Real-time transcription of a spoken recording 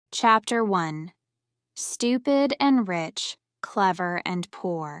Chapter 1. Stupid and Rich, Clever and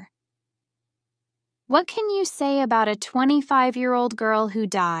Poor. What can you say about a 25-year-old girl who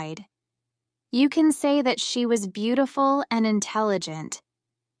died? You can say that she was beautiful and intelligent.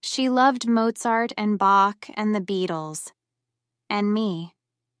 She loved Mozart and Bach and the Beatles. And me.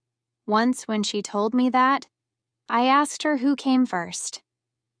 Once when she told me that, I asked her who came first.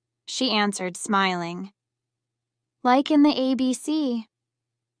 She answered, smiling. Like in the ABC.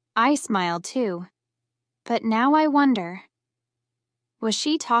 I smiled too. But now I wonder, was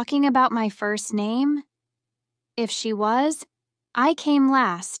she talking about my first name? If she was, I came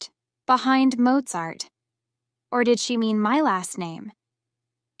last, behind Mozart. Or did she mean my last name?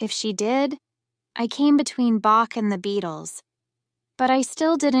 If she did, I came between Bach and the Beatles. But I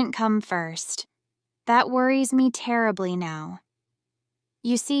still didn't come first. That worries me terribly now.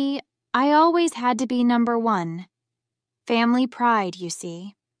 You see, I always had to be number one. Family pride, you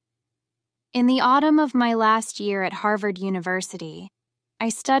see. In the autumn of my last year at Harvard University, I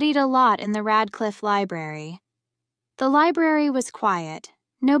studied a lot in the Radcliffe Library. The library was quiet,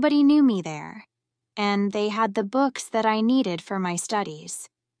 nobody knew me there, and they had the books that I needed for my studies.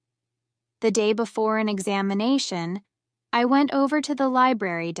 The day before an examination, I went over to the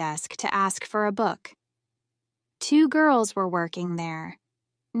library desk to ask for a book. 2 girls were working there.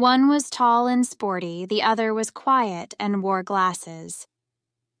 One was tall and sporty, the other was quiet and wore glasses.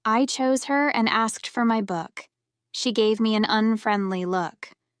 I chose her and asked for my book. She gave me an unfriendly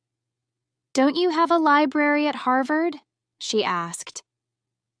look. "Don't you have a library at Harvard?" she asked.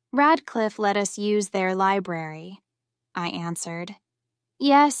 "Radcliffe let us use their library," I answered.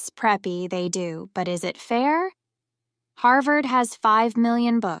 "Yes, Preppy, they do, but is it fair? Harvard has 5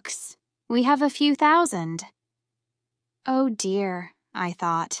 million books. We have a few thousand." Oh dear, I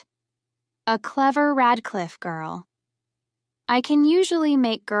thought. A clever Radcliffe girl. I can usually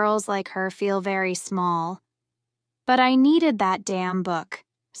make girls like her feel very small. But I needed that damn book,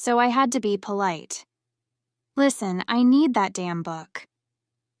 so I had to be polite. "Listen, I need that damn book."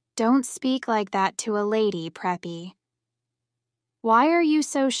 "Don't speak like that to a lady, Preppy." "Why are you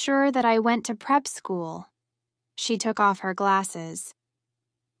so sure that I went to prep school?" She took off her glasses.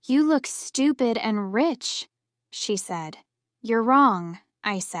 "You look stupid and rich," she said. "You're wrong,"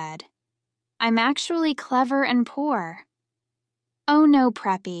 I said. "I'm actually clever and poor." "Oh no,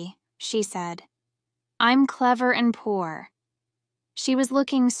 Preppy," she said. "I'm clever and poor." She was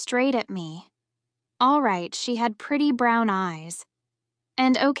looking straight at me. All right, she had pretty brown eyes.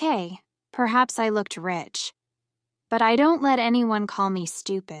 And okay, perhaps I looked rich. But I don't let anyone call me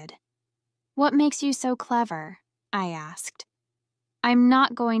stupid. "What makes you so clever?" I asked. "I'm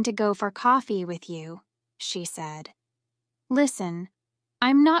not going to go for coffee with you," she said. "Listen,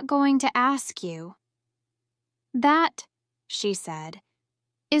 I'm not going to ask you." "That," she said,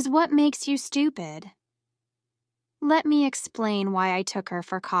 "is what makes you stupid." Let me explain why I took her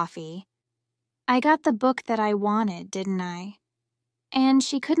for coffee. I got the book that I wanted, didn't I? And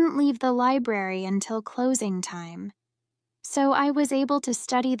she couldn't leave the library until closing time. So I was able to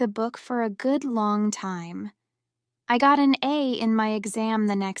study the book for a good long time. I got an A in my exam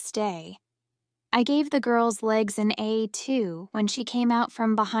the next day. I gave the girls' legs an A too when she came out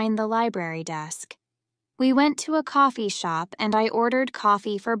from behind the library desk. We went to a coffee shop and I ordered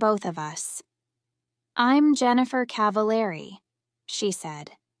coffee for both of us. "I'm Jennifer Cavallari," she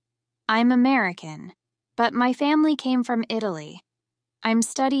said. "I'm American, but my family came from Italy. I'm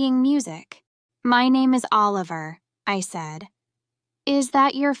studying music." "My name is Oliver," I said. "Is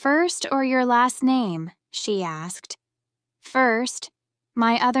that your first or your last name?" she asked. "First.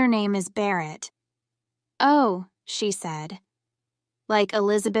 My other name is Barrett." "Oh," she said. "Like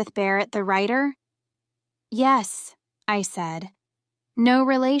Elizabeth Barrett the writer?" "Yes," I said. "No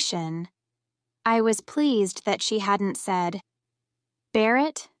relation." I was pleased that she hadn't said,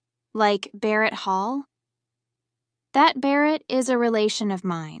 "Barrett? Like Barrett Hall?" That Barrett is a relation of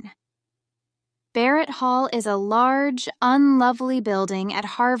mine. Barrett Hall is a large, unlovely building at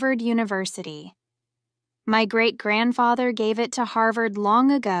Harvard University. My great-grandfather gave it to Harvard long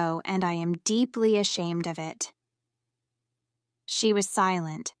ago, and I am deeply ashamed of it. She was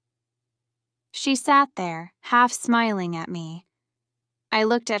silent. She sat there, half smiling at me. I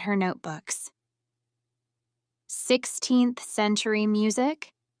looked at her notebooks. 16th century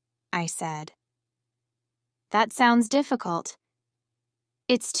music? I said. That sounds difficult.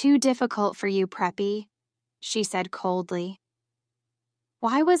 It's too difficult for you, Preppy, she said coldly.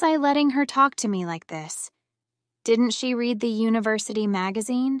 Why was I letting her talk to me like this? Didn't she read the university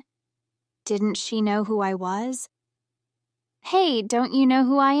magazine? Didn't she know who I was? "Hey, don't you know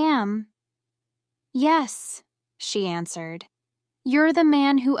who I am?" "Yes," she answered. You're the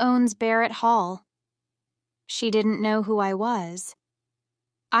man who owns Barrett Hall. She didn't know who I was.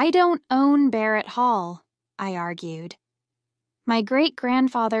 I don't own Barrett Hall, I argued. My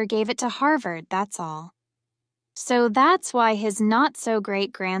great-grandfather gave it to Harvard, that's all. So that's why his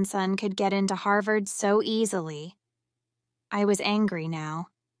not-so-great-grandson could get into Harvard so easily. I was angry now.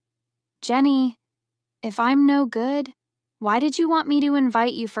 Jenny, if I'm no good, why did you want me to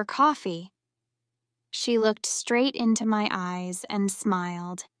invite you for coffee? She looked straight into my eyes and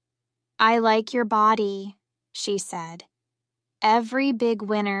smiled. I like your body, she said. Every big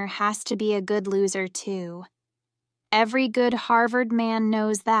winner has to be a good loser too. Every good Harvard man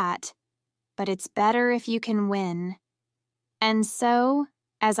knows that, but it's better if you can win. And so,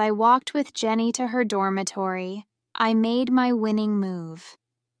 as I walked with Jenny to her dormitory, I made my winning move.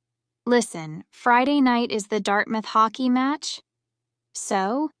 Listen, Friday night is the Dartmouth hockey match.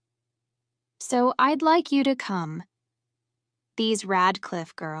 So I'd like you to come. These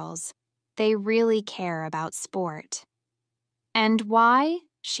Radcliffe girls, they really care about sport. And why,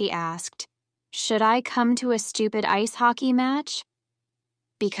 she asked, should I come to a stupid ice hockey match?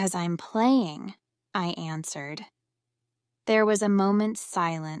 Because I'm playing, I answered. There was a moment's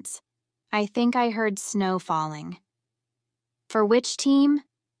silence. I think I heard snow falling. For which team?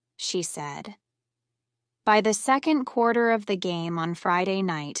 She said. By the second quarter of the game on Friday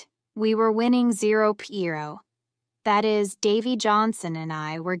night, we were winning 0-0. That is, Davy Johnson and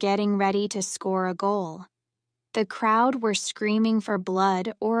I were getting ready to score a goal. The crowd were screaming for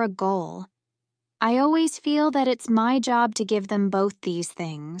blood or a goal. I always feel that it's my job to give them both these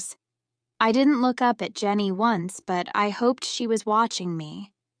things. I didn't look up at Jenny once, but I hoped she was watching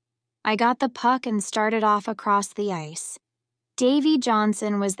me. I got the puck and started off across the ice. Davy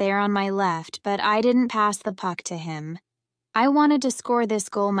Johnson was there on my left, but I didn't pass the puck to him. I wanted to score this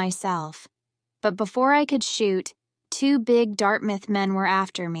goal myself, but before I could shoot, 2 big Dartmouth men were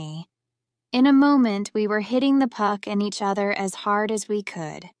after me. In a moment, we were hitting the puck and each other as hard as we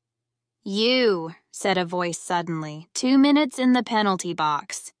could. You, said a voice suddenly, 2 minutes in the penalty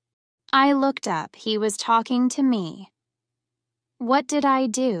box. I looked up. He was talking to me. What did I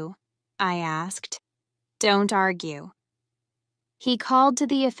do? I asked. Don't argue. He called to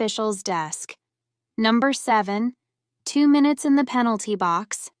the official's desk. Number 7, 2 minutes in the penalty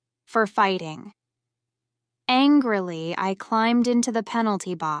box, for fighting. Angrily, I climbed into the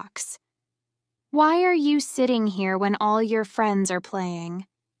penalty box. Why are you sitting here when all your friends are playing?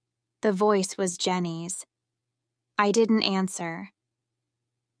 The voice was Jenny's. I didn't answer.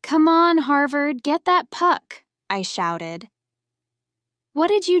 Come on, Harvard, get that puck, I shouted. What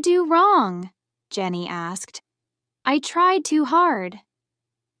did you do wrong? Jenny asked. I tried too hard.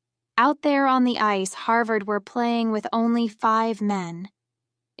 Out there on the ice, Harvard were playing with only 5 men.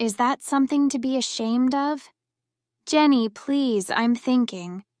 Is that something to be ashamed of? Jenny, please, I'm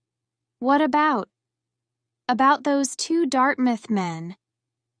thinking. What about? About those 2 Dartmouth men.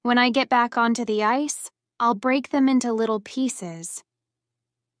 When I get back onto the ice, I'll break them into little pieces.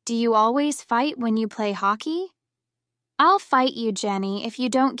 Do you always fight when you play hockey? I'll fight you, Jenny, if you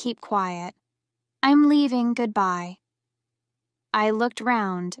don't keep quiet. I'm leaving, goodbye. I looked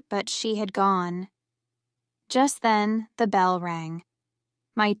round, but she had gone. Just then, the bell rang.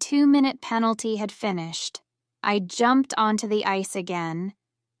 My 2-minute penalty had finished. I jumped onto the ice again.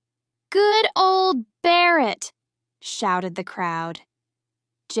 Good old Barrett! Shouted the crowd.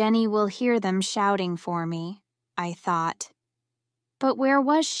 Jenny will hear them shouting for me, I thought. But where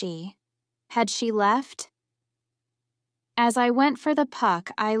was she? Had she left? As I went for the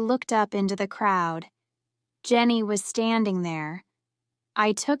puck, I looked up into the crowd. Jenny was standing there.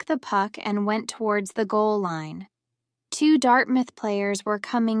 I took the puck and went towards the goal line. 2 Dartmouth players were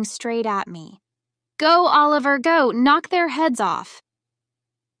coming straight at me. Go, Oliver, go! Knock their heads off!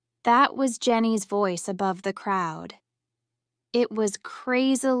 That was Jenny's voice above the crowd. It was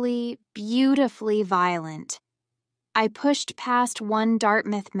crazily, beautifully violent. I pushed past one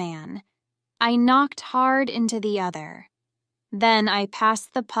Dartmouth man. I knocked hard into the other. Then I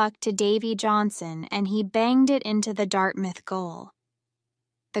passed the puck to Davy Johnson, and he banged it into the Dartmouth goal.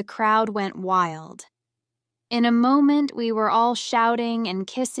 The crowd went wild. In a moment, we were all shouting and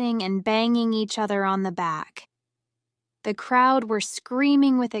kissing and banging each other on the back. The crowd were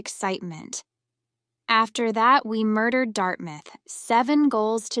screaming with excitement. After that, we murdered Dartmouth,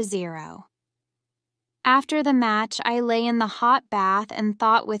 7-0. After the match, I lay in the hot bath and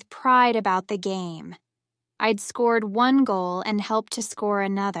thought with pride about the game. I'd scored 1 goal and helped to score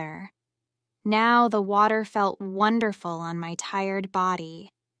another. Now the water felt wonderful on my tired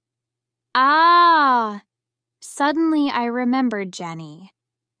body. Ah! Suddenly I remembered Jenny.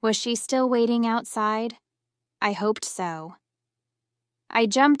 Was she still waiting outside? I hoped so. I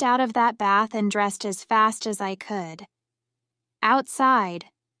jumped out of that bath and dressed as fast as I could. Outside,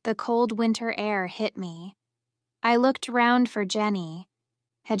 the cold winter air hit me. I looked round for Jenny.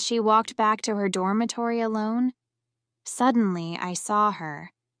 Had she walked back to her dormitory alone? Suddenly, I saw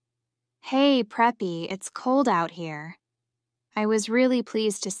her. "Hey, Preppy, it's cold out here." I was really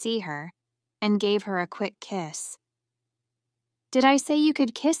pleased to see her and gave her a quick kiss. "Did I say you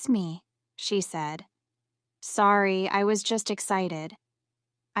could kiss me?" she said. "Sorry, I was just excited."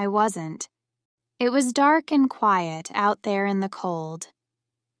 I wasn't. It was dark and quiet out there in the cold.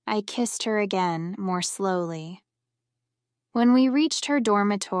 I kissed her again, more slowly. When we reached her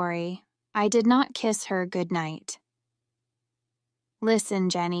dormitory, I did not kiss her goodnight. "Listen,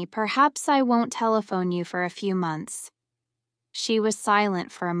 Jenny, perhaps I won't telephone you for a few months." She was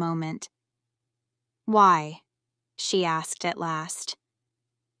silent for a moment. "Why?" she asked at last.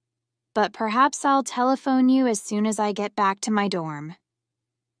 "But perhaps I'll telephone you as soon as I get back to my dorm."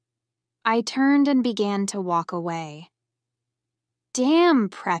 I turned and began to walk away. "Damn,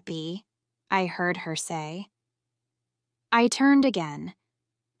 Preppy," I heard her say. I turned again.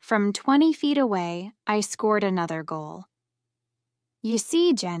 From 20 feet away, I scored another goal. "You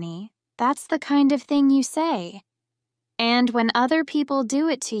see, Jenny, that's the kind of thing you say. And when other people do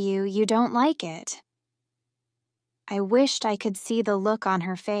it to you, you don't like it." I wished I could see the look on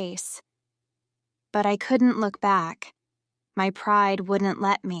her face. But I couldn't look back. My pride wouldn't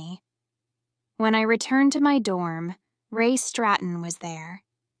let me. When I returned to my dorm, Ray Stratton was there.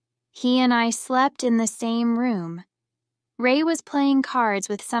 He and I slept in the same room. Ray was playing cards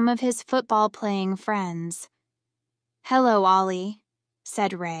with some of his football-playing friends. "Hello, Ollie,"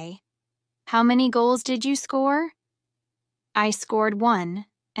 said Ray. "How many goals did you score?" "I scored 1,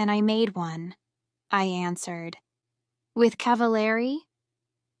 and I made 1, I answered. "With Cavallari?"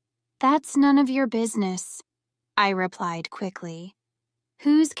 "That's none of your business," I replied quickly.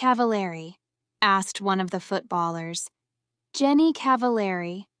 "Who's Cavallari?" asked one of the footballers. "Jenny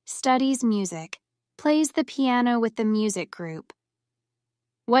Cavallari, studies music, plays the piano with the music group."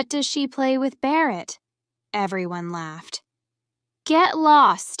 "What does she play with Barrett?" Everyone laughed. "Get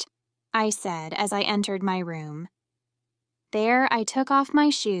lost," I said as I entered my room. There I took off my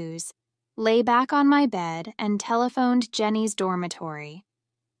shoes, lay back on my bed, and telephoned Jenny's dormitory.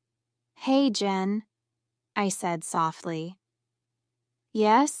 "Hey, Jen," I said softly.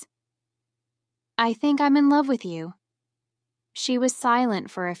 "Yes?" "I think I'm in love with you." She was silent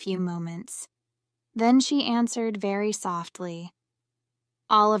for a few moments. Then she answered very softly.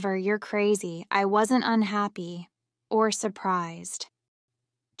 "Oliver, you're crazy. I wasn't unhappy or surprised."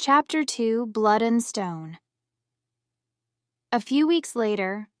 Chapter 2, Blood and Stone. A few weeks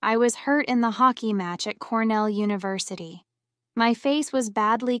later, I was hurt in the hockey match at Cornell University. My face was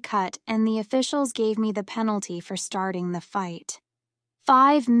badly cut, and the officials gave me the penalty for starting the fight.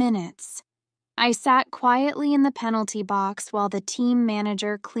 5 minutes. I sat quietly in the penalty box while the team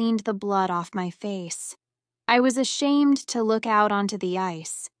manager cleaned the blood off my face. I was ashamed to look out onto the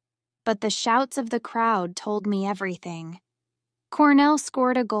ice, but the shouts of the crowd told me everything. Cornell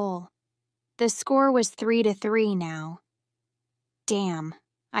scored a goal. The score was 3-3 now. Damn,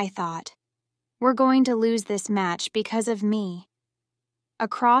 I thought. We're going to lose this match because of me.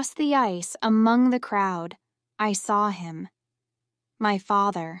 Across the ice, among the crowd, I saw him. My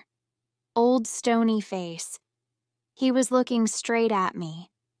father. Old stony face. He was looking straight at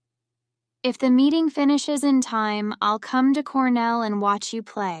me. "If the meeting finishes in time, I'll come to Cornell and watch you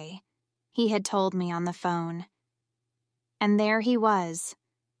play," he had told me on the phone. And there he was,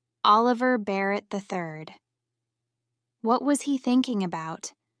 Oliver Barrett III. What was he thinking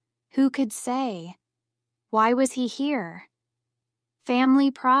about? Who could say? Why was he here?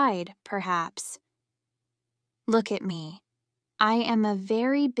 Family pride, perhaps. Look at me. I am a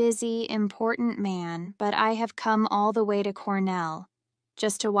very busy, important man, but I have come all the way to Cornell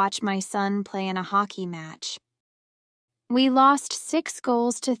just to watch my son play in a hockey match. We lost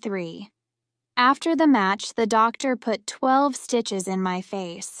 6-3. After the match, the doctor put 12 stitches in my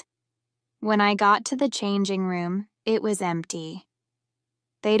face. When I got to the changing room, it was empty.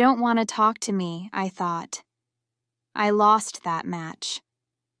 They don't want to talk to me, I thought. I lost that match.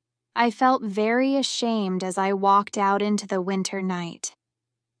 I felt very ashamed as I walked out into the winter night.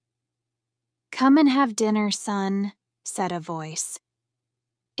 "Come and have dinner, son," said a voice.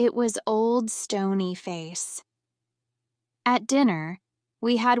 It was old stony face. At dinner,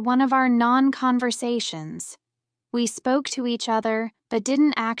 we had one of our non-conversations. We spoke to each other, but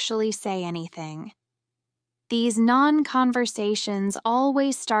didn't actually say anything. These non-conversations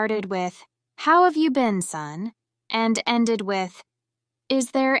always started with, "How have you been, son?" and ended with,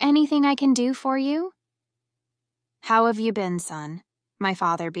 "Is there anything I can do for you?" "How have you been, son?" my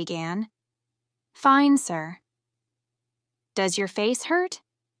father began. Fine, sir. Does your face hurt?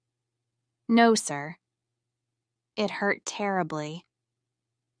 No, sir. It hurt terribly.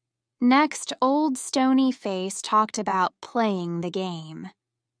 Next, Old Stony Face talked about playing the game.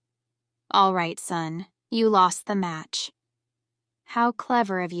 All right, son, you lost the match. How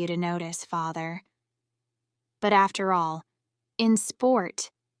clever of you to notice, father. But after all, in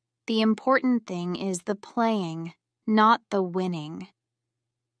sport, the important thing is the playing, not the winning.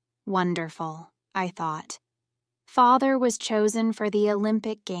 Wonderful, I thought. Father was chosen for the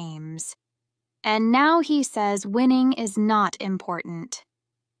Olympic Games, and now he says winning is not important.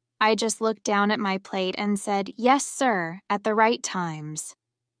 I just looked down at my plate and said, yes, sir, at the right times.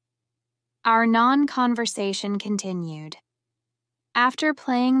 Our non-conversation continued. After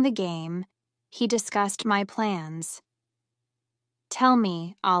playing the game, he discussed my plans. Tell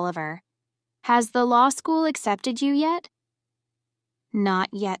me, Oliver, has the law school accepted you yet? Not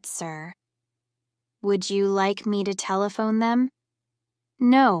yet, sir. Would you like me to telephone them?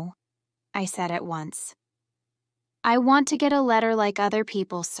 No, I said at once. I want to get a letter like other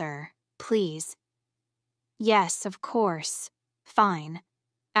people, sir, please. Yes, of course. Fine.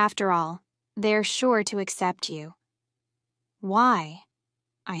 After all, they're sure to accept you. Why?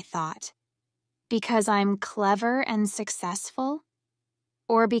 I thought. Because I'm clever and successful?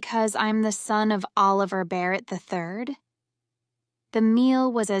 Or because I'm the son of Oliver Barrett III? The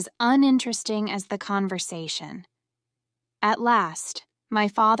meal was as uninteresting as the conversation. At last, my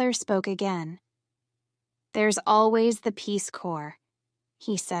father spoke again. There's always the Peace Corps,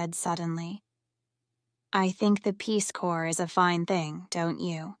 he said suddenly. I think the Peace Corps is a fine thing, don't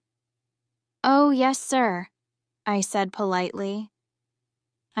you? Oh, yes, sir, I said politely.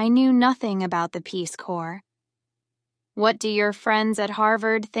 I knew nothing about the Peace Corps. What do your friends at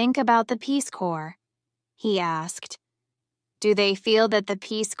Harvard think about the Peace Corps? He asked. Do they feel that the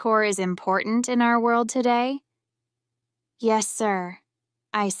Peace Corps is important in our world today? Yes, sir,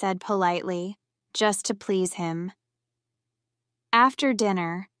 I said politely, just to please him. After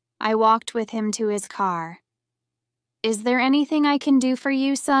dinner, I walked with him to his car. Is there anything I can do for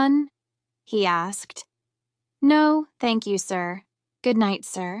you, son? He asked. No, thank you, sir. Good night,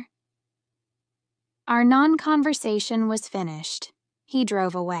 sir. Our non-conversation was finished. He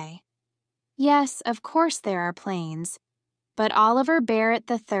drove away. Yes, of course there are planes, but Oliver Barrett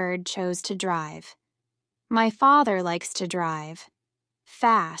III chose to drive. My father likes to drive.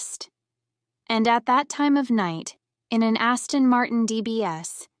 Fast. And at that time of night, in an Aston Martin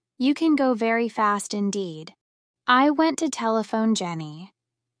DBS, you can go very fast indeed. I went to telephone Jenny.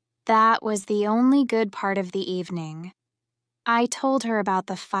 That was the only good part of the evening. I told her about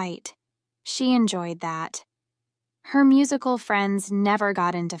the fight. She enjoyed that. Her musical friends never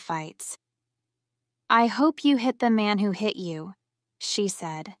got into fights. I hope you hit the man who hit you, she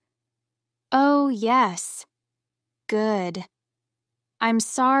said. Oh, yes. Good. I'm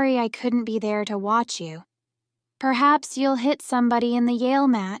sorry I couldn't be there to watch you. Perhaps you'll hit somebody in the Yale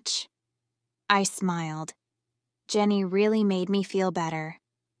match. I smiled. Jenny really made me feel better.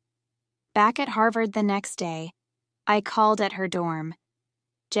 Back at Harvard the next day, I called at her dorm.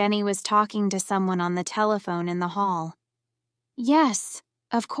 Jenny was talking to someone on the telephone in the hall. Yes,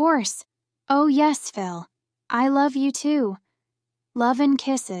 of course. Oh, yes, Phil. I love you too. Love and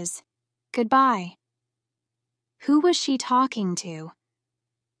kisses. Goodbye. Who was she talking to?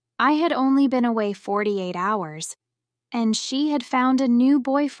 I had only been away 48 hours, and she had found a new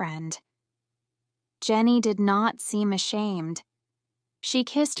boyfriend. Jenny did not seem ashamed. She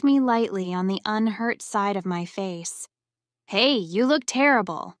kissed me lightly on the unhurt side of my face. Hey, you look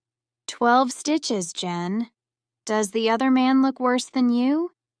terrible. 12 stitches, Jen. Does the other man look worse than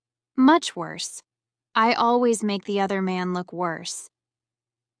you? Much worse. I always make the other man look worse.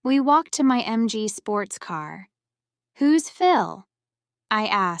 We walked to my MG sports car. Who's Phil? I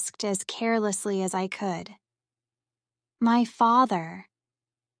asked as carelessly as I could. My father.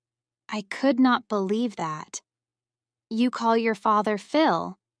 I could not believe that. You call your father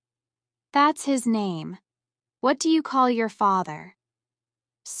Phil? That's his name. What do you call your father?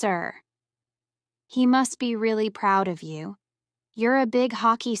 Sir. He must be really proud of you. You're a big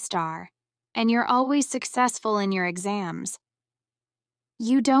hockey star, and you're always successful in your exams.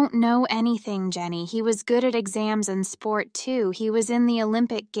 You don't know anything, Jenny. He was good at exams and sport, too. He was in the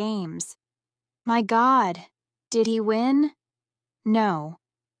Olympic Games. My God, did he win? No.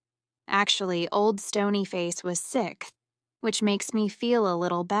 Actually, Old Stony Face was 6th, which makes me feel a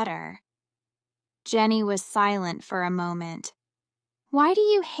little better. Jenny was silent for a moment. Why do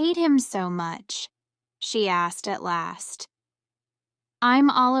you hate him so much? She asked at last.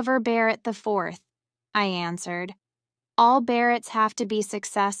 I'm Oliver Barrett IV, I answered. All Barretts have to be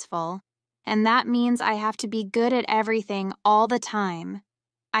successful, and that means I have to be good at everything all the time.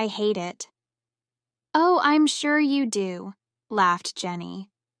 I hate it." "Oh, I'm sure you do," laughed Jenny.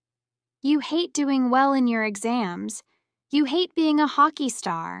 "You hate doing well in your exams. You hate being a hockey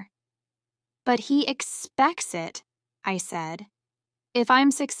star." "But he expects it," I said. "If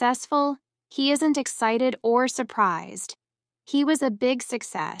I'm successful, he isn't excited or surprised. He was a big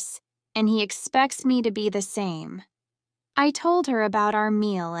success, and he expects me to be the same." I told her about our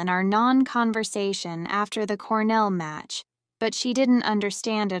meal and our non-conversation after the Cornell match, but she didn't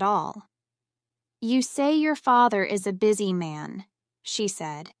understand at all. "You say your father is a busy man," she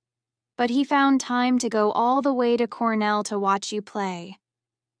said, "but he found time to go all the way to Cornell to watch you play.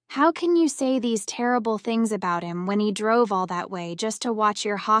 How can you say these terrible things about him when he drove all that way just to watch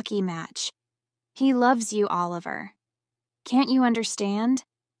your hockey match? He loves you, Oliver. Can't you understand?"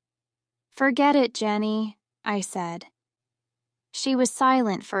 "Forget it, Jenny," I said. She was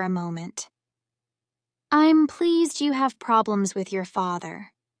silent for a moment. "I'm pleased you have problems with your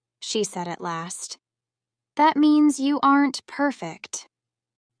father," she said at last. "That means you aren't perfect."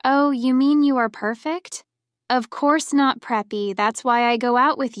 "Oh, you mean you are perfect? Of course not, Preppy. That's why I go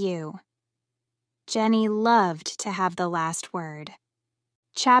out with you." Jenny loved to have the last word.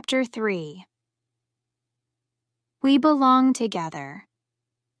 Chapter 3. We belong together.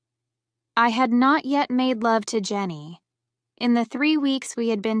 I had not yet made love to Jenny. In the 3 weeks we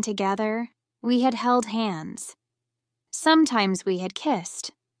had been together, we had held hands. Sometimes we had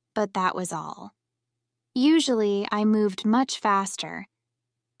kissed, but that was all. Usually I moved much faster.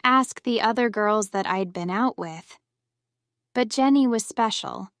 Ask the other girls that I'd been out with. But Jenny was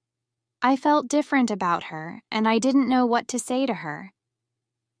special. I felt different about her, and I didn't know what to say to her.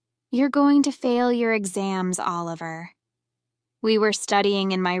 "You're going to fail your exams, Oliver." We were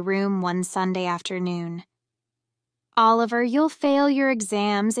studying in my room one Sunday afternoon. "Oliver, you'll fail your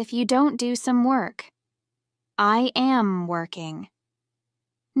exams if you don't do some work." "I am working."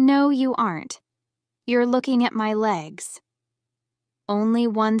 "No, you aren't. You're looking at my legs." "Only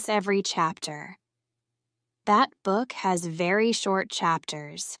once every chapter." "That book has very short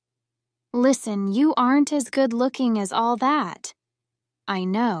chapters." "Listen, you aren't as good looking as all that." "I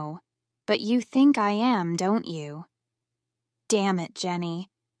know, but you think I am, don't you?" "Damn it, Jenny.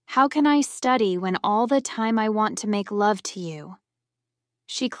 How can I study when all the time I want to make love to you?"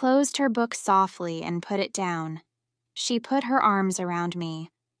 She closed her book softly and put it down. She put her arms around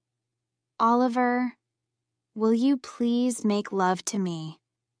me. "Oliver, will you please make love to me?"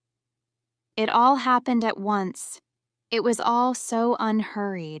 It all happened at once. It was all so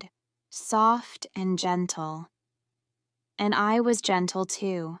unhurried, soft and gentle. And I was gentle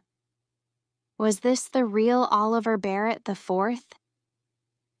too. Was this the real Oliver Barrett the Fourth?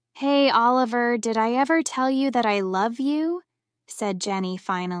 "Hey, Oliver, did I ever tell you that I love you?" said Jenny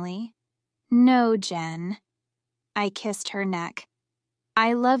finally. "No, Jen." I kissed her neck.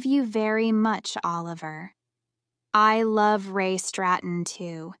 "I love you very much, Oliver." I love Ray Stratton,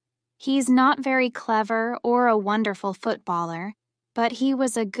 too. He's not very clever or a wonderful footballer, but he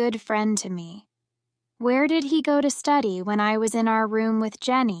was a good friend to me. Where did he go to study when I was in our room with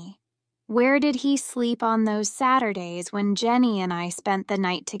Jenny? Where did he sleep on those Saturdays when Jenny and I spent the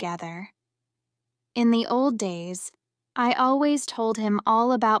night together? In the old days, I always told him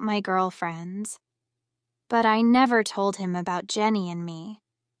all about my girlfriends, but I never told him about Jenny and me.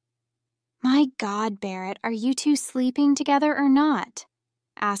 "My God, Barrett, are you two sleeping together or not?"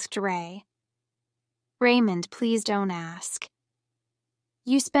 asked Ray. "Raymond, please don't ask.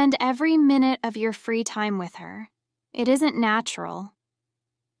 You spend every minute of your free time with her. It isn't natural."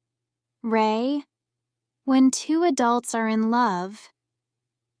 "Ray, when two adults are in love..."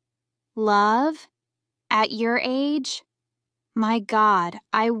 "Love? At your age? My God,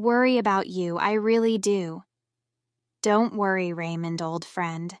 I worry about you, I really do." "Don't worry, Raymond, old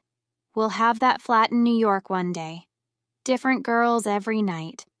friend. We'll have that flat in New York one day. Different girls every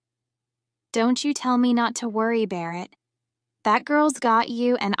night." "Don't you tell me not to worry, Barrett. That girl's got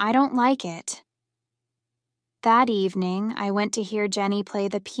you, and I don't like it." That evening, I went to hear Jenny play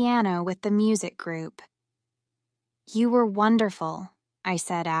the piano with the music group. "You were wonderful," I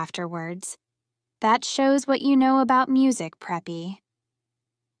said afterwards. "That shows what you know about music, Preppy."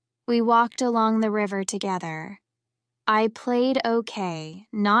 We walked along the river together. I played okay,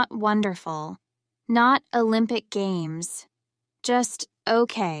 not wonderful, not Olympic Games. Just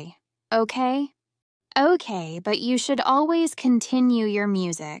okay, okay? Okay, but you should always continue your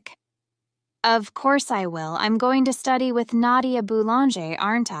music. Of course I will. I'm going to study with Nadia Boulanger,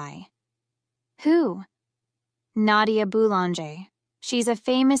 aren't I? Who? Nadia Boulanger. She's a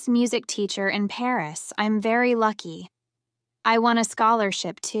famous music teacher in Paris. I'm very lucky. I won a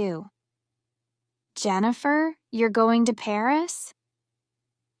scholarship, too. Jennifer, you're going to Paris?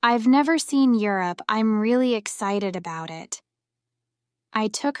 I've never seen Europe. I'm really excited about it. I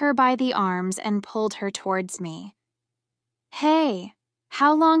took her by the arms and pulled her towards me. Hey,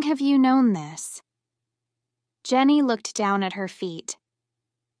 how long have you known this? Jenny looked down at her feet.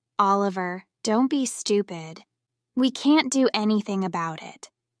 Oliver, don't be stupid. We can't do anything about it.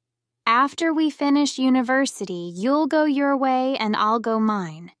 After we finish university, you'll go your way and I'll go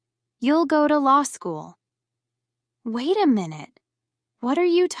mine. You'll go to law school. Wait a minute. What are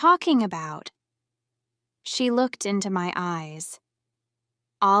you talking about? She looked into my eyes.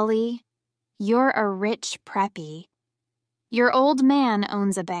 Ollie, you're a rich preppy. Your old man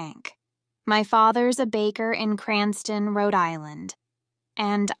owns a bank. My father's a baker in Cranston, Rhode Island.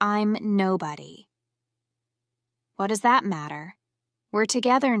 And I'm nobody. What does that matter? We're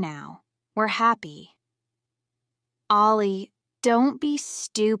together now. We're happy. Ollie, don't be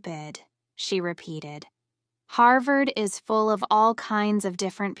stupid, she repeated. Harvard is full of all kinds of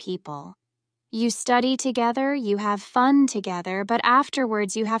different people. You study together, you have fun together, but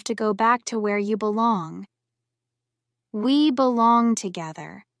afterwards you have to go back to where you belong. We belong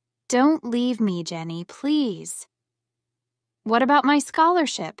together. Don't leave me, Jenny, please. What about my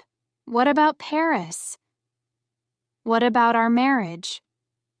scholarship? What about Paris? What about our marriage?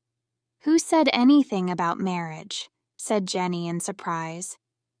 Who said anything about marriage? Said Jenny in surprise.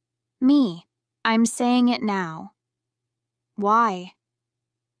 Me. I'm saying it now. Why?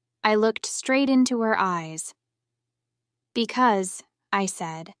 I looked straight into her eyes. Because, I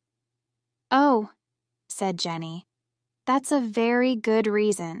said. Oh, said Jenny. That's a very good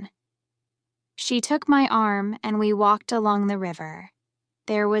reason. She took my arm and we walked along the river.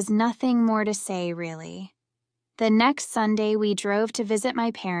 There was nothing more to say, really. The next Sunday, we drove to visit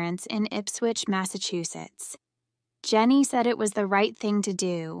my parents in Ipswich, Massachusetts. Jenny said it was the right thing to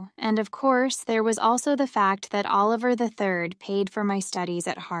do, and of course, there was also the fact that Oliver III paid for my studies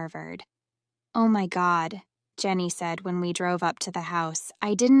at Harvard. Oh my God, Jenny said when we drove up to the house.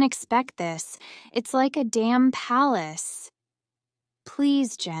 I didn't expect this. It's like a damn palace.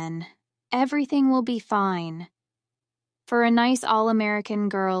 Please, Jen, everything will be fine. For a nice all-American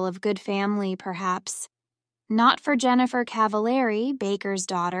girl of good family, perhaps. Not for Jennifer Cavallari, baker's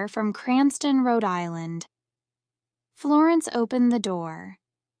daughter from Cranston, Rhode Island. Florence opened the door.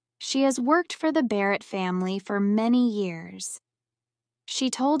 She has worked for the Barrett family for many years.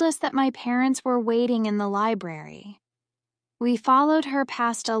 She told us that my parents were waiting in the library. We followed her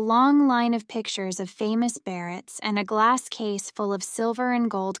past a long line of pictures of famous Barretts and a glass case full of silver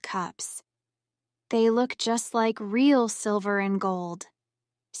and gold cups. They look just like real silver and gold,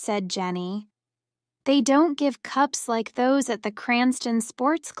 said Jenny. They don't give cups like those at the Cranston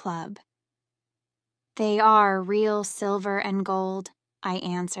Sports Club. They are real silver and gold, I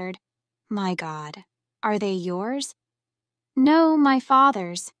answered. My God, are they yours? No, my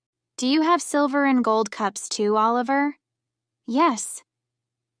father's. Do you have silver and gold cups too, Oliver? Yes.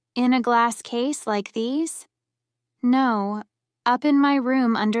 In a glass case like these? No, up in my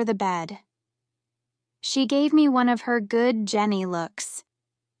room under the bed. She gave me one of her good Jenny looks.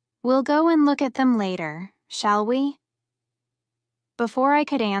 We'll go and look at them later, shall we? Before I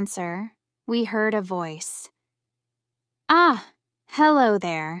could answer, we heard a voice. Ah, hello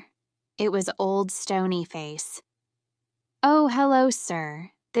there. It was old Stonyface. Oh, hello, sir.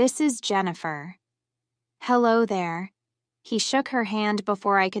 This is Jennifer. Hello there. He shook her hand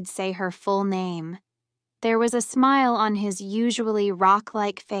before I could say her full name. There was a smile on his usually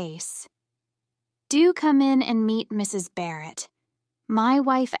rock-like face. Do come in and meet Mrs. Barrett, my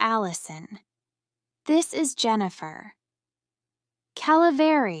wife Allison. This is Jennifer.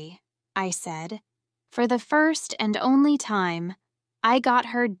 Cavallari, I said. For the first and only time, I got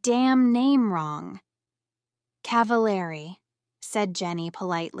her damn name wrong. Cavallari, said Jenny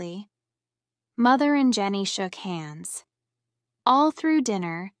politely. Mother and Jenny shook hands. All through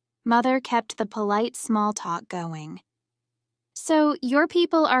dinner, Mother kept the polite small talk going. So your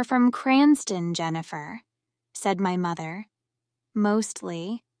people are from Cranston, Jennifer, said my mother.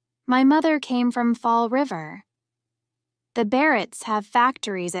 Mostly. My mother came from Fall River. The Barretts have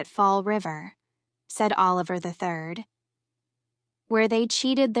factories at Fall River, said Oliver III. Where they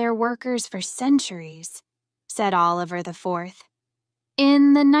cheated their workers for centuries, said Oliver IV.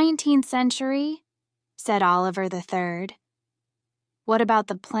 In the 19th century, said Oliver III. What about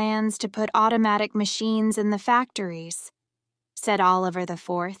the plans to put automatic machines in the factories, said Oliver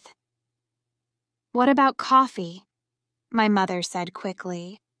IV. What about coffee? My mother said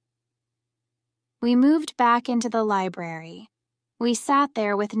quickly. We moved back into the library. We sat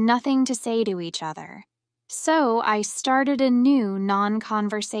there with nothing to say to each other, So I started a new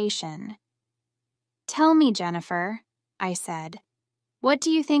non-conversation. "Tell me, Jennifer," I said, "what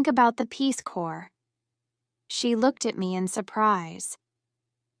do you think about the Peace Corps?" She looked at me in surprise.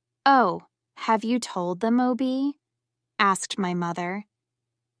 "Oh, have you told them, OB?" asked my mother.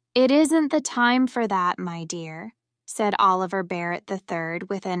 "It isn't the time for that, my dear," said Oliver Barrett III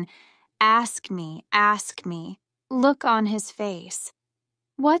with an ask me look on his face.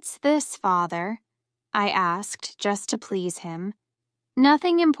 "What's this, Father?" I asked, just to please him.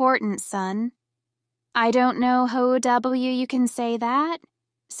 "Nothing important, son." "I don't know how you can say that,"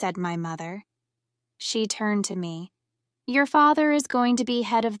 said my mother. She turned to me. "Your father is going to be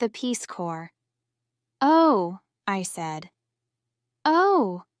head of the Peace Corps." "Oh," I said.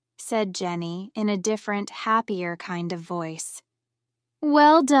 "Oh," said Jenny in a different, happier kind of voice.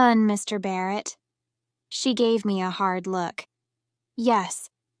 "Well done, Mr. Barrett." She gave me a hard look. "Yes,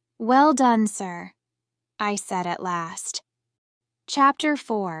 well done, sir," I said at last. Chapter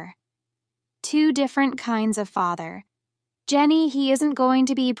 4. Two different kinds of father. Jenny, he isn't going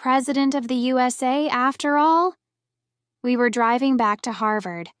to be president of the USA after all? We were driving back to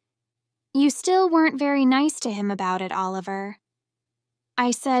Harvard. You still weren't very nice to him about it, Oliver. I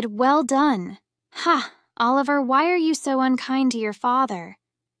said, "Well done." Ha, Oliver, why are you so unkind to your father?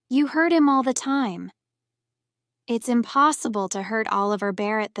 You hurt him all the time. It's impossible to hurt Oliver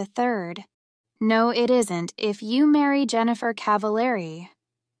Barrett III. No, it isn't if you marry Jennifer Cavallari.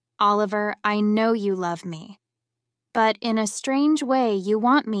 Oliver, I know you love me. But in a strange way, you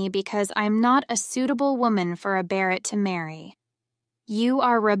want me because I'm not a suitable woman for a Barrett to marry. You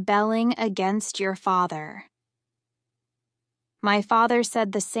are rebelling against your father. My father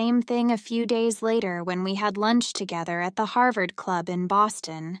said the same thing a few days later when we had lunch together at the Harvard Club in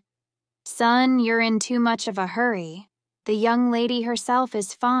Boston. "Son, you're in too much of a hurry. The young lady herself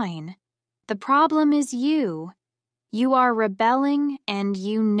is fine. The problem is you. You are rebelling and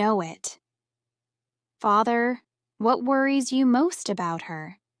you know it." "Father, what worries you most about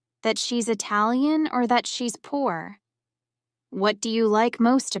her? That she's Italian or that she's poor?" "What do you like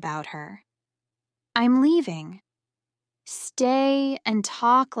most about her?" "I'm leaving." "Stay and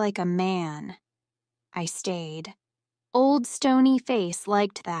talk like a man." I stayed. Old Stony Face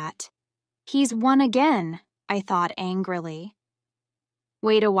liked that. He's won again, I thought angrily.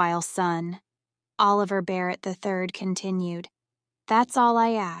 "Wait a while, son," Oliver Barrett III continued. "That's all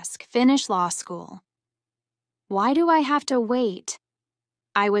I ask. Finish law school." "Why do I have to wait?"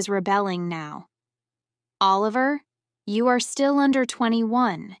 I was rebelling now. "Oliver, you are still under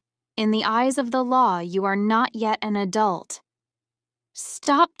 21. In the eyes of the law, you are not yet an adult."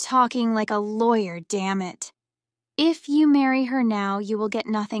 "Stop talking like a lawyer, damn it. If you marry her now, you will get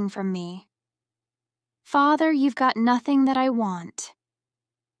nothing from me." "Father, you've got nothing that I want."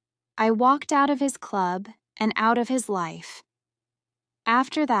 I walked out of his club and out of his life.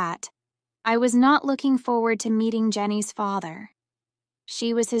 After that, I was not looking forward to meeting Jenny's father.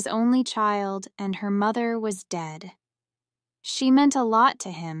 She was his only child, and her mother was dead. She meant a lot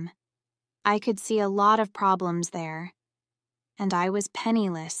to him. I could see a lot of problems there, and I was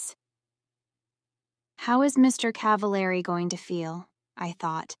penniless. How is Mr. Cavallari going to feel, I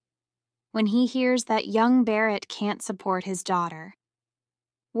thought, when he hears that young Barrett can't support his daughter?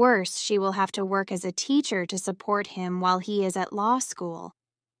 Worse, she will have to work as a teacher to support him while he is at law school.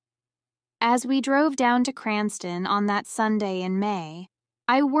 As we drove down to Cranston on that Sunday in May,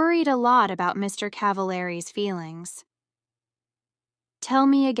 I worried a lot about Mr. Cavallari's feelings. "Tell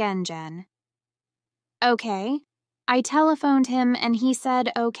me again, Jen." "Okay. I telephoned him and he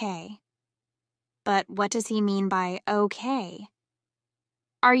said okay." "But what does he mean by okay?"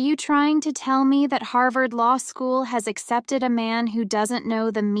 "Are you trying to tell me that Harvard Law School has accepted a man who doesn't know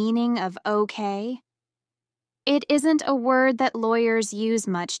the meaning of okay?" "It isn't a word that lawyers use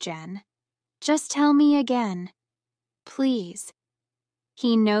much, Jen. Just tell me again. Please.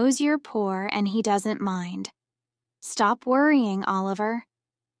 He knows you're poor and he doesn't mind. Stop worrying, Oliver."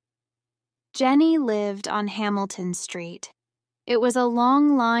 Jenny lived on Hamilton Street. It was a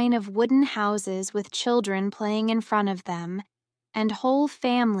long line of wooden houses with children playing in front of them and whole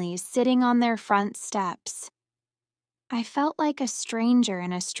families sitting on their front steps. I felt like a stranger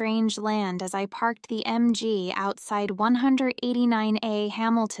in a strange land as I parked the MG outside 189A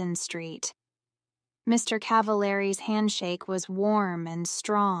Hamilton Street. Mr. Cavallari's handshake was warm and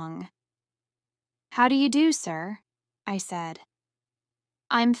strong. "How do you do, sir?" I said.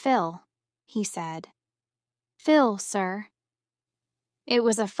 "I'm Phil," he said. "Phil, sir." It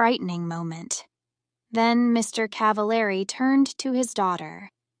was a frightening moment. Then Mr. Cavallari turned to his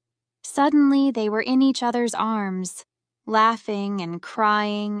daughter. Suddenly they were in each other's arms, laughing and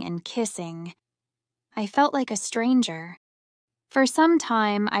crying and kissing. I felt like a stranger. For some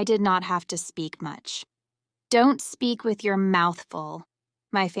time, I did not have to speak much. Don't speak with your mouth full,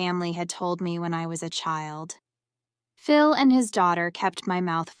 my family had told me when I was a child. Phil and his daughter kept my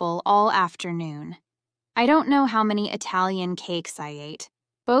mouth full all afternoon. I don't know how many Italian cakes I ate.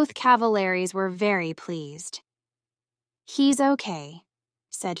 Both Cavalieris were very pleased. "He's okay,"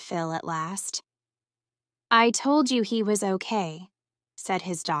 said Phil at last. "I told you he was okay," said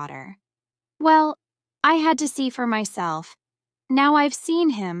his daughter. "Well, I had to see for myself. Now I've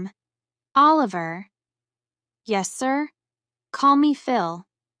seen him. Oliver." "Yes, sir? Call me Phil.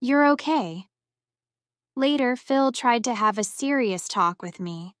 You're okay." Later, Phil tried to have a serious talk with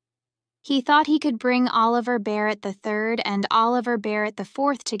me. He thought he could bring Oliver Barrett III and Oliver Barrett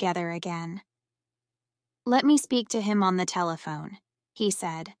IV together again. "Let me speak to him on the telephone," he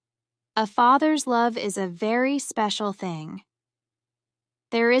said. "A father's love is a very special thing."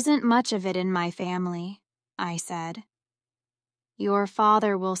 "There isn't much of it in my family," I said. "Your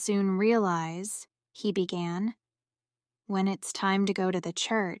father will soon realize," he began, "when it's time to go to the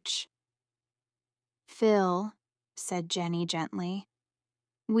church." "Phil," said Jenny gently,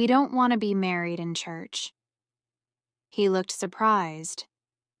 "we don't want to be married in church." He looked surprised,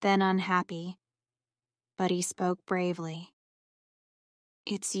 then unhappy, but he spoke bravely.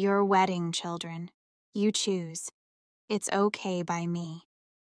 "It's your wedding, children. You choose. It's okay by me."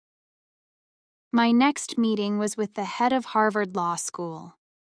 My next meeting was with the head of Harvard Law School.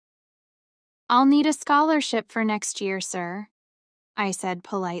 "I'll need a scholarship for next year, sir," I said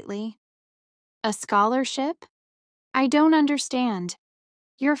politely. "A scholarship? I don't understand.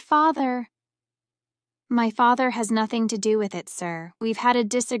 Your father—" "My father has nothing to do with it, sir. We've had a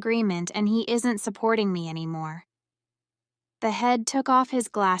disagreement and he isn't supporting me anymore." The head took off his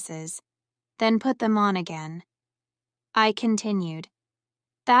glasses, then put them on again. I continued.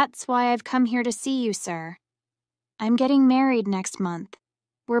 "That's why I've come here to see you, sir. I'm getting married next month.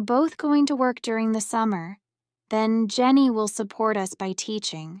 We're both going to work during the summer. Then Jenny will support us by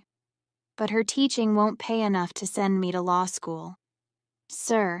teaching. But her teaching won't pay enough to send me to law school.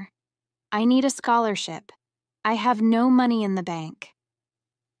 Sir, I need a scholarship. I have no money in the bank."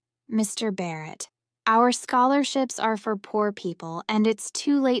 "Mr. Barrett, our scholarships are for poor people, and it's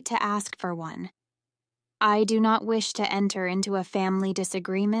too late to ask for one. I do not wish to enter into a family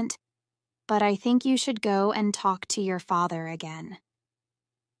disagreement, but I think you should go and talk to your father again."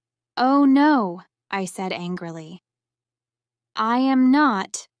 "Oh, no," I said angrily. "I am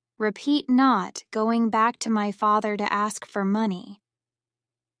not, repeat not, going back to my father to ask for money."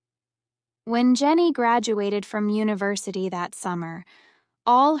 When Jenny graduated from university that summer,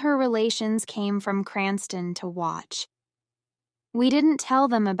 all her relations came from Cranston to watch. We didn't tell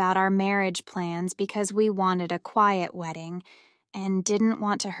them about our marriage plans because we wanted a quiet wedding and didn't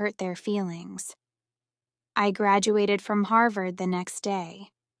want to hurt their feelings. I graduated from Harvard the next day.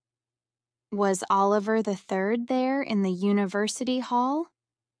 Was Oliver III there in the university hall?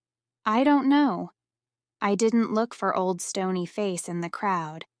 I don't know. I didn't look for Old Stony Face in the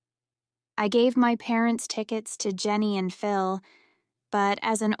crowd. I gave my parents tickets to Jenny and Phil, but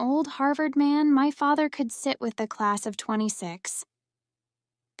as an old Harvard man, my father could sit with the class of 26.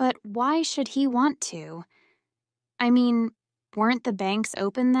 But why should he want to? I mean, weren't the banks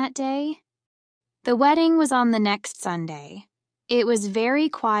open that day? The wedding was on the next Sunday. It was very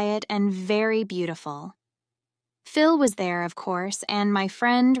quiet and very beautiful. Phil was there, of course, and my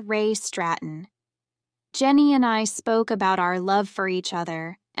friend Ray Stratton. Jenny and I spoke about our love for each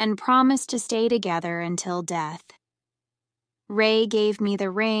other and promised to stay together until death. Ray gave me the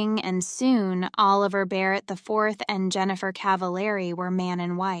ring, and soon Oliver Barrett IV and Jennifer Cavalieri were man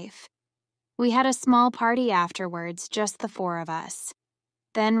and wife. We had a small party afterwards, just the four of us.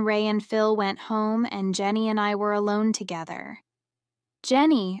 Then Ray and Phil went home, and Jenny and I were alone together.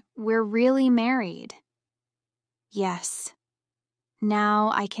 "Jenny, we're really married." "Yes.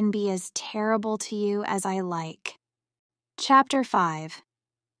 Now I can be as terrible to you as I like." Chapter 5.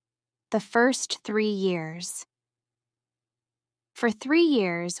 The First 3 Years. For 3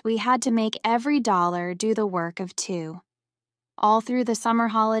 years, we had to make every dollar do the work of 2. All through the summer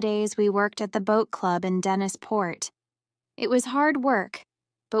holidays, we worked at the boat club in Dennisport. It was hard work,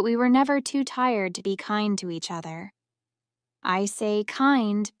 but we were never too tired to be kind to each other. I say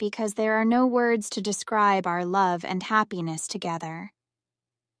kind because there are no words to describe our love and happiness together.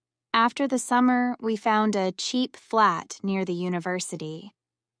 After the summer, we found a cheap flat near the university.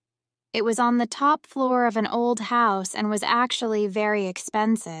 It was on the top floor of an old house and was actually very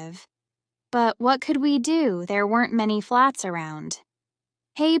expensive. But what could we do? There weren't many flats around.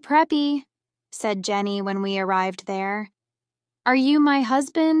 "Hey, Preppy," said Jenny when we arrived there. "Are you my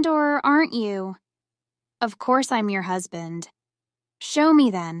husband or aren't you?" Of course I'm your husband. Show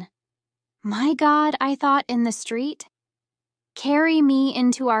me then. My God, I thought, in the street. Carry me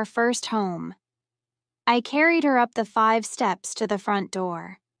into our first home. I carried her up the 5 steps to the front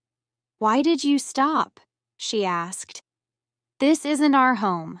door. Why did you stop? She asked. This isn't our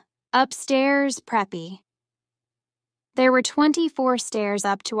home. Upstairs, preppy. There were 24 stairs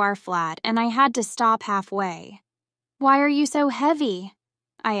up to our flat, and I had to stop halfway. Why are you so heavy?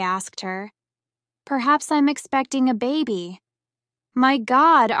 I asked her. Perhaps I'm expecting a baby. My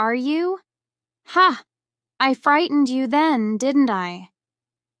God, are you? Ha! I frightened you then, didn't I?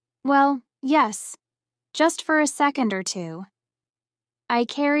 Well, yes, just for a second or two. I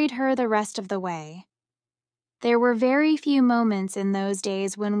carried her the rest of the way. There were very few moments in those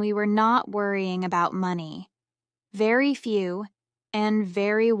days when we were not worrying about money. Very few, and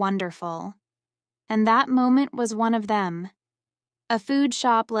very wonderful. And that moment was one of them. A food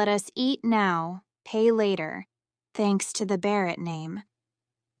shop let us eat now, pay later, thanks to the Barrett name.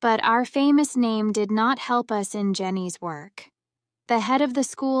 But our famous name did not help us in Jenny's work. The head of the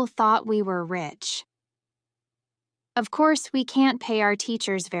school thought we were rich. Of course, we can't pay our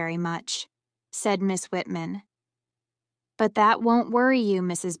teachers very much, said Miss Whitman. But that won't worry you,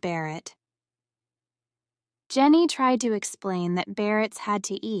 Mrs. Barrett. Jenny tried to explain that Barretts had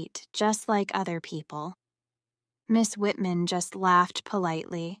to eat just like other people. Miss Whitman just laughed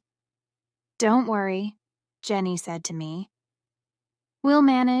politely. Don't worry, Jenny said to me. We'll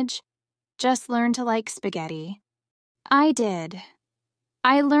manage. Just learn to like spaghetti. I did.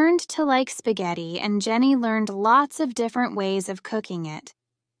 I learned to like spaghetti, and Jenny learned lots of different ways of cooking it.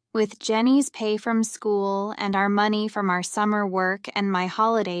 With Jenny's pay from school and our money from our summer work and my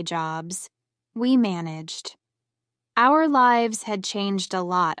holiday jobs, we managed. Our lives had changed a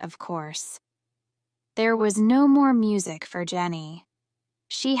lot, of course. There was no more music for Jenny.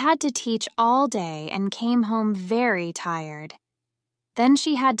 She had to teach all day and came home very tired. Then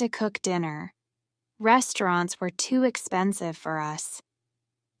she had to cook dinner. Restaurants were too expensive for us.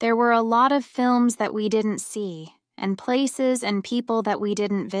 There were a lot of films that we didn't see, and places and people that we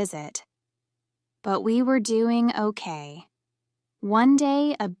didn't visit. But we were doing okay. One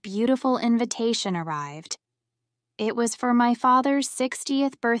day, a beautiful invitation arrived. It was for my father's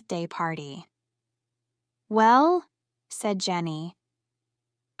 60th birthday party. Well, said Jenny.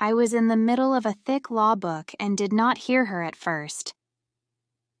 I was in the middle of a thick law book and did not hear her at first.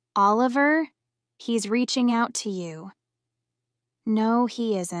 Oliver, he's reaching out to you. No,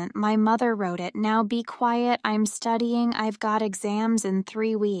 he isn't. My mother wrote it. Now be quiet. I'm studying. I've got exams in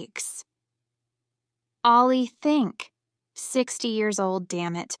 3 weeks. Ollie, think. 60 years old,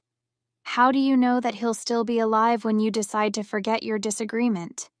 damn it. How do you know that he'll still be alive when you decide to forget your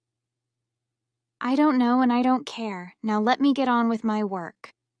disagreement? I don't know and I don't care. Now let me get on with my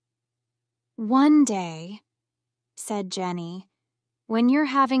work. One day, said Jenny, when you're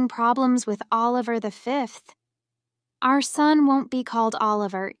having problems with Oliver the Fifth, our son won't be called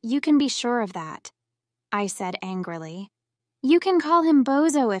Oliver, you can be sure of that, I said angrily. You can call him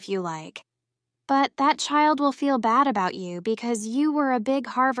Bozo if you like. But that child will feel bad about you because you were a big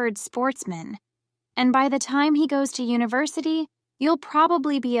Harvard sportsman. And by the time he goes to university, you'll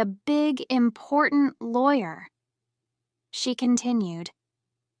probably be a big, important lawyer. She continued,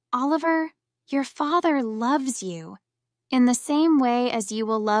 Oliver, your father loves you, in the same way as you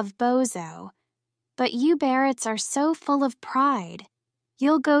will love Bozo. But you Barretts are so full of pride.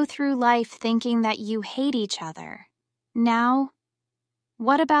 You'll go through life thinking that you hate each other. Now,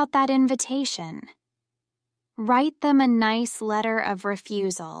 what about that invitation? Write them a nice letter of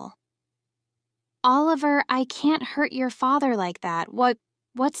refusal. Oliver, I can't hurt your father like that.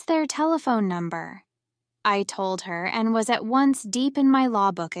 What's their telephone number? I told her and was at once deep in my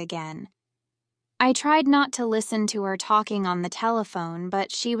law book again. I tried not to listen to her talking on the telephone,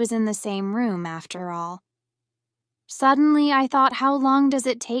 but she was in the same room after all. Suddenly, I thought, how long does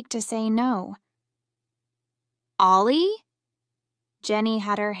it take to say no? Ollie? Jenny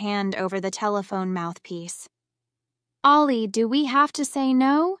had her hand over the telephone mouthpiece. Ollie, do we have to say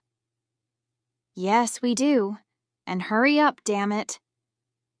no? Yes, we do. And hurry up, damn it.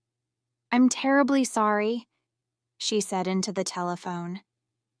 I'm terribly sorry, she said into the telephone.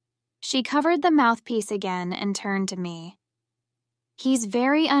 She covered the mouthpiece again and turned to me. He's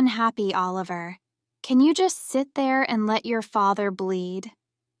very unhappy, Oliver. Can you just sit there and let your father bleed?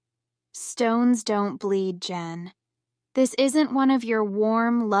 Stones don't bleed, Jen. This isn't one of your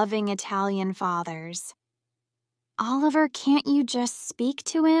warm, loving Italian fathers. Oliver, can't you just speak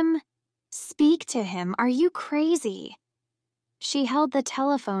to him? Speak to him. Are you crazy? She held the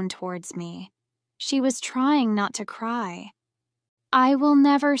telephone towards me. She was trying not to cry. I will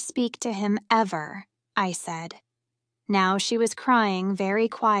never speak to him ever, I said. Now she was crying very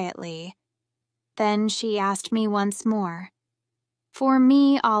quietly. Then she asked me once more. For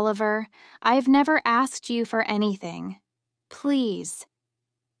me, Oliver, I've never asked you for anything. Please.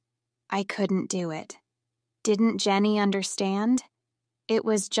 I couldn't do it. Didn't Jenny understand? It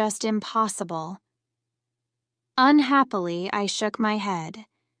was just impossible. Unhappily, I shook my head.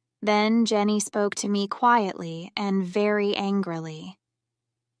 Then Jenny spoke to me quietly and very angrily.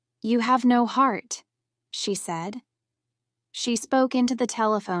 You have no heart, she said. She spoke into the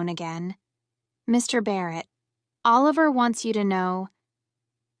telephone again. Mr. Barrett, Oliver wants you to know.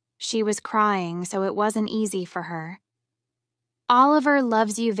 She was crying, so it wasn't easy for her. Oliver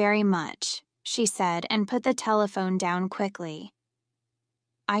loves you very much, she said, and put the telephone down quickly.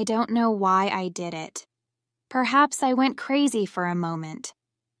 I don't know why I did it. Perhaps I went crazy for a moment.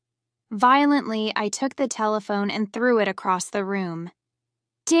 Violently, I took the telephone and threw it across the room.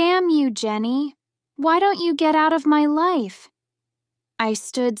 Damn you, Jenny! Why don't you get out of my life? I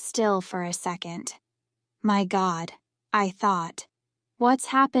stood still for a second. My God, I thought, what's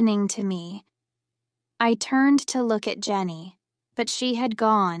happening to me? I turned to look at Jenny, but she had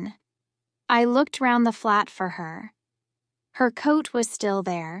gone. I looked round the flat for her. Her coat was still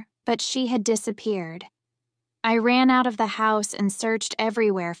there, but she had disappeared. I ran out of the house and searched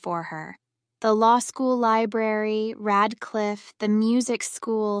everywhere for her. The law school library, Radcliffe, the music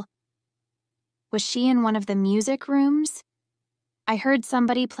school. Was she in one of the music rooms? I heard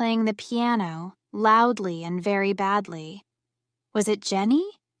somebody playing the piano, loudly and very badly. Was it Jenny?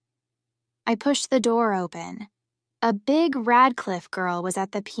 I pushed the door open. A big Radcliffe girl was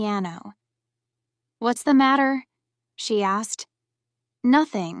at the piano. What's the matter? She asked.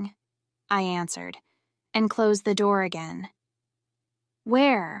 Nothing, I answered, and closed the door again.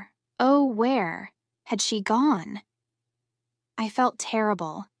 Where, oh where, had she gone? I felt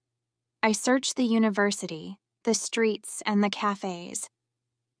terrible. I searched the university, the streets, and the cafes.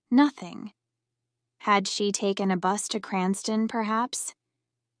 Nothing. Had she taken a bus to Cranston, perhaps?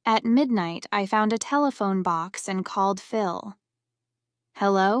 At midnight, I found a telephone box and called Phil.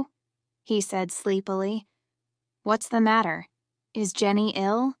 Hello? He said sleepily. What's the matter? Is Jenny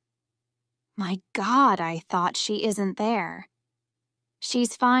ill? My God, I thought, she isn't there.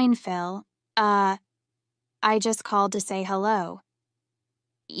 She's fine, Phil. I just called to say hello.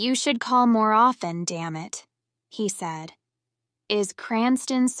 You should call more often, damn it, he said. Is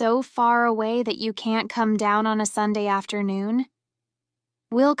Cranston so far away that you can't come down on a Sunday afternoon?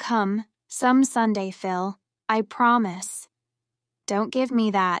 We'll come, some Sunday, Phil. I promise. Don't give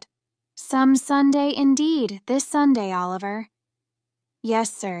me that. Some Sunday indeed, this Sunday, Oliver.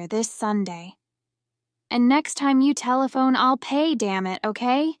 Yes, sir, this Sunday. And next time you telephone, I'll pay, damn it,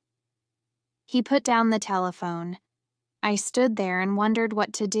 okay? He put down the telephone. I stood there and wondered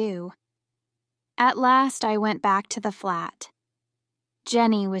what to do. At last, I went back to the flat.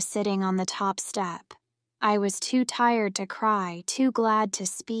 Jenny was sitting on the top step. I was too tired to cry, too glad to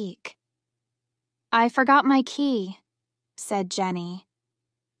speak. I forgot my key, said Jenny.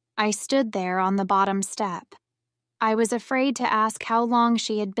 I stood there on the bottom step. I was afraid to ask how long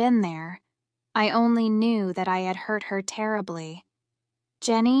she had been there. I only knew that I had hurt her terribly.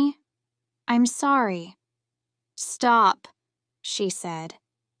 Jenny, I'm sorry. Stop, she said.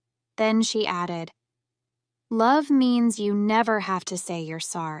 Then she added, Love means you never have to say you're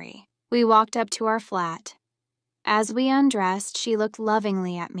sorry. We walked up to our flat. As we undressed, she looked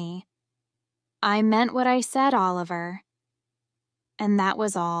lovingly at me. I meant what I said, Oliver. And that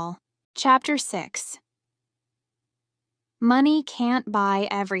was all. Chapter 6. Money can't buy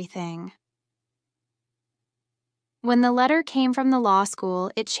everything. When the letter came from the law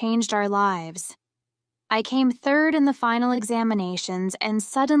school, it changed our lives. I came third in the final examinations, and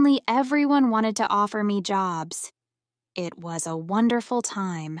suddenly everyone wanted to offer me jobs. It was a wonderful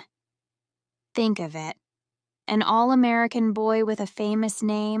time. Think of it. An all-American boy with a famous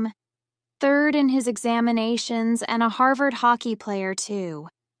name, third in his examinations, and a Harvard hockey player, too.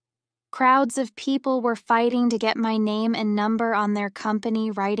 Crowds of people were fighting to get my name and number on their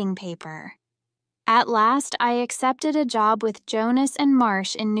company writing paper. At last, I accepted a job with Jonas and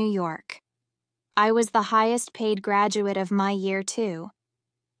Marsh in New York. I was the highest-paid graduate of my year, too.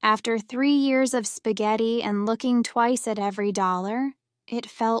 After 3 years of spaghetti and looking twice at every dollar, it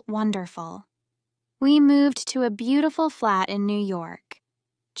felt wonderful. We moved to a beautiful flat in New York.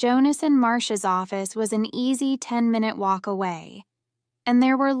 Jonas and Marsh's office was an easy 10-minute walk away, and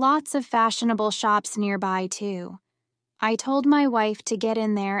there were lots of fashionable shops nearby, too. I told my wife to get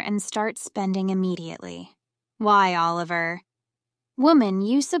in there and start spending immediately. Why, Oliver? Woman,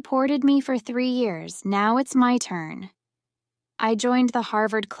 you supported me for 3 years. Now it's my turn. I joined the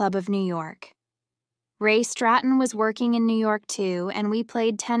Harvard Club of New York. Ray Stratton was working in New York too, and we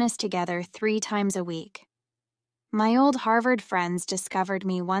played tennis together 3 times a week. My old Harvard friends discovered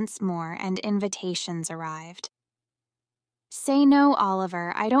me once more, and invitations arrived. Say no,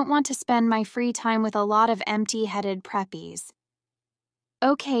 Oliver. I don't want to spend my free time with a lot of empty-headed preppies.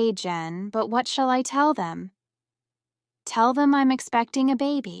 Okay, Jen, but what shall I tell them? Tell them I'm expecting a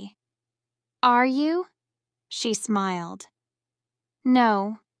baby. Are you? She smiled.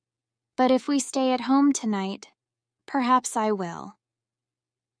 No, but if we stay at home tonight, perhaps I will.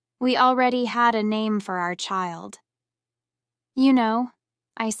 We already had a name for our child. You know,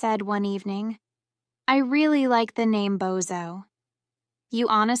 I said one evening, I really like the name Bozo. You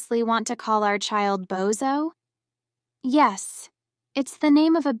honestly want to call our child Bozo? Yes, it's the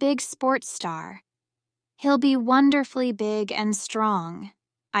name of a big sports star. He'll be wonderfully big and strong,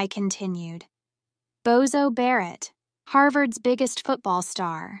 I continued. Bozo Barrett, Harvard's biggest football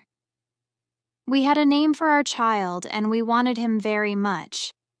star. We had a name for our child and we wanted him very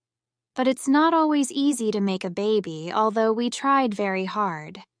much. But it's not always easy to make a baby, although we tried very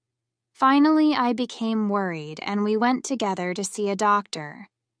hard. Finally, I became worried and we went together to see a doctor.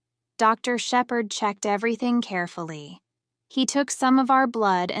 Dr. Shepard checked everything carefully. He took some of our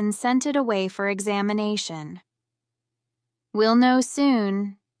blood and sent it away for examination. We'll know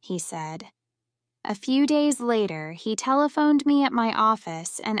soon, he said. A few days later, he telephoned me at my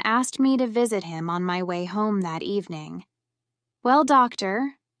office and asked me to visit him on my way home that evening. Well,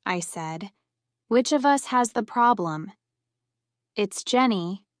 doctor, I said, which of us has the problem? It's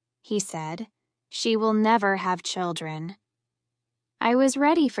Jenny, he said. She will never have children. I was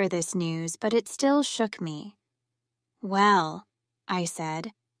ready for this news, but it still shook me. Well, I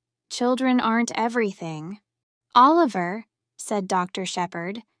said, children aren't everything. Oliver, said Dr.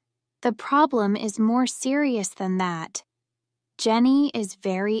 Shepard, the problem is more serious than that. Jenny is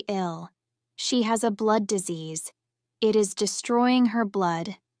very ill. She has a blood disease. It is destroying her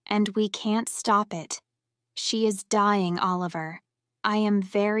blood, and we can't stop it. She is dying, Oliver. I am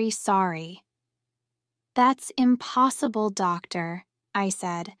very sorry. That's impossible, doctor, I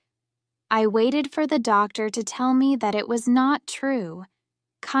said. I waited for the doctor to tell me that it was not true.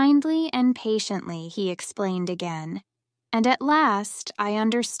 Kindly and patiently, he explained again. And at last I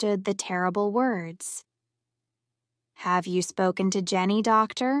understood the terrible words. Have you spoken to Jenny,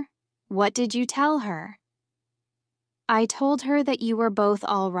 doctor? What did you tell her? I told her that you were both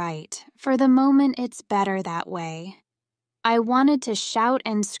all right. For the moment, it's better that way. I wanted to shout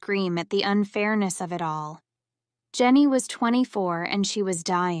and scream at the unfairness of it all. Jenny was 24 and she was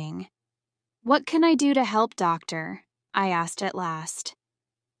dying. What can I do to help, doctor? I asked at last.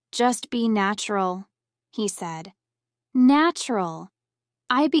 Just be natural, he said. Natural.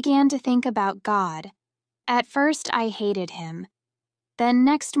 I began to think about God. At first, I hated him. Then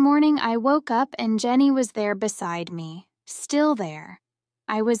next morning, I woke up and Jenny was there beside me, still there.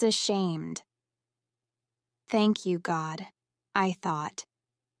 I was ashamed. Thank you, God, I thought.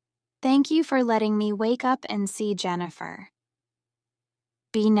 Thank you for letting me wake up and see Jennifer.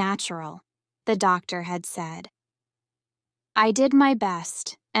 Be natural, the doctor had said. I did my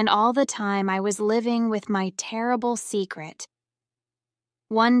best, and all the time I was living with my terrible secret.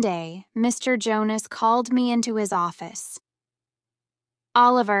 One day, Mr. Jonas called me into his office.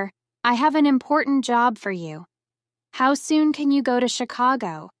 Oliver, I have an important job for you. How soon can you go to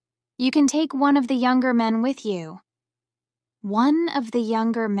Chicago? You can take one of the younger men with you. One of the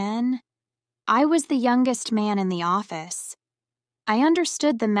younger men? I was the youngest man in the office. I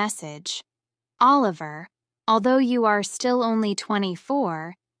understood the message. Oliver, although you are still only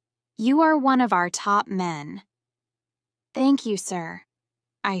 24, you are one of our top men. Thank you, sir,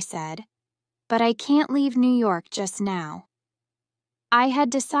 I said, but I can't leave New York just now. I had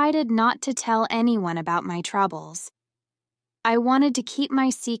decided not to tell anyone about my troubles. I wanted to keep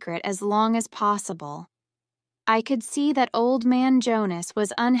my secret as long as possible. I could see that old man Jonas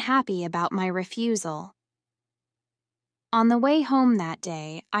was unhappy about my refusal. On the way home that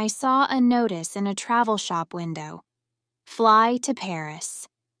day, I saw a notice in a travel shop window. Fly to Paris.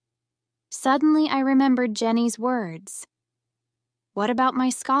 Suddenly, I remembered Jenny's words. What about my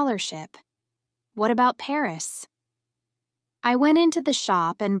scholarship? What about Paris? I went into the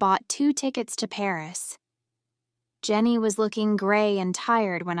shop and bought 2 tickets to Paris. Jenny was looking gray and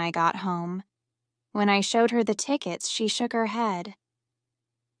tired when I got home. When I showed her the tickets, she shook her head.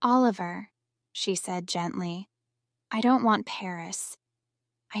 Oliver, she said gently, I don't want Paris.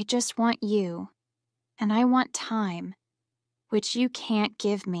 I just want you, and I want time, which you can't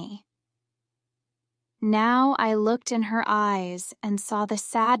give me. Now I looked in her eyes and saw the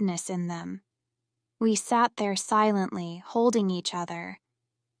sadness in them. We sat there silently, holding each other.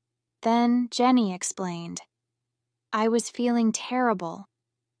 Then Jenny explained. I was feeling terrible.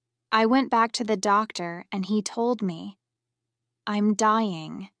 I went back to the doctor and he told me, I'm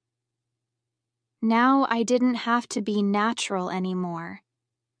dying. Now I didn't have to be natural anymore.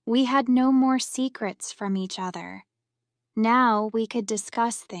 We had no more secrets from each other. Now we could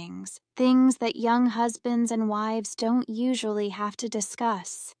discuss things that young husbands and wives don't usually have to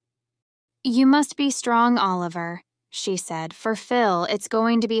discuss. You must be strong, Oliver, she said. For Phil, it's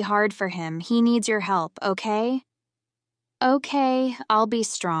going to be hard for him. He needs your help, okay? Okay, I'll be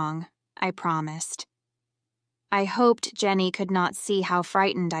strong, I promised. I hoped Jenny could not see how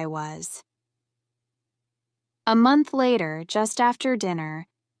frightened I was. A month later, just after dinner,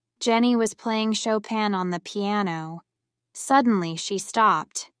 Jenny was playing Chopin on the piano. Suddenly, she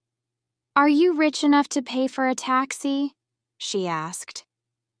stopped. Are you rich enough to pay for a taxi? She asked.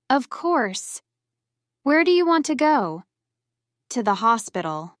 Of course. Where do you want to go? To the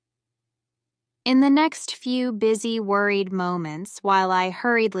hospital. In the next few busy, worried moments, while I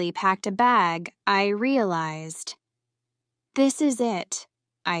hurriedly packed a bag, I realized. This is it,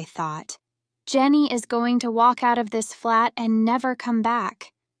 I thought. Jenny is going to walk out of this flat and never come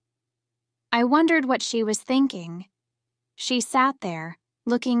back. I wondered what she was thinking. She sat there,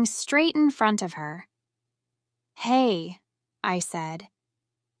 looking straight in front of her. Hey, I said.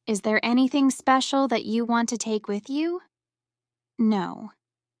 Is there anything special that you want to take with you? No,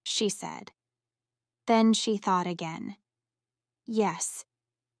 she said. Then she thought again. Yes,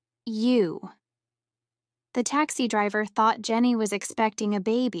 you. The taxi driver thought Jenny was expecting a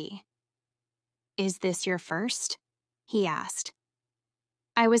baby. Is this your first? He asked.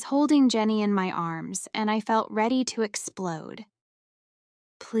 I was holding Jenny in my arms, and I felt ready to explode.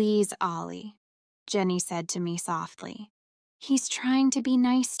 Please, Ollie, Jenny said to me softly. He's trying to be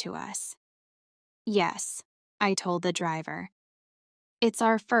nice to us. Yes, I told the driver. It's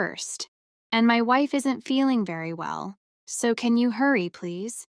our first, and my wife isn't feeling very well, so can you hurry,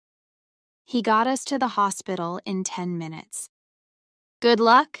 please? He got us to the hospital in 10 minutes. Good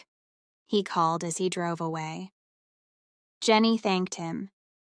luck, he called as he drove away. Jenny thanked him.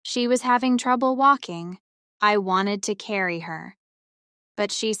 She was having trouble walking. I wanted to carry her.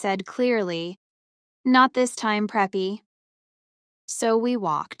 But she said clearly, not this time, Preppy. So we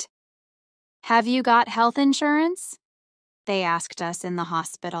walked. Have you got health insurance? They asked us in the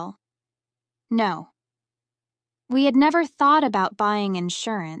hospital. No. We had never thought about buying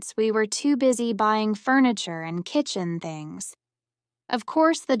insurance. We were too busy buying furniture and kitchen things. Of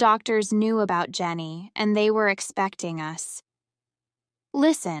course, the doctors knew about Jenny, and they were expecting us.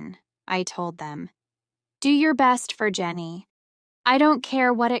 Listen, I told them. Do your best for Jenny. I don't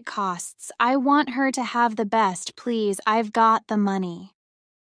care what it costs. I want her to have the best, please. I've got the money.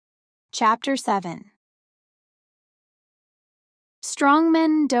 Chapter 7. Strong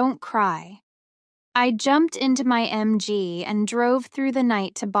men don't cry. I jumped into my MG and drove through the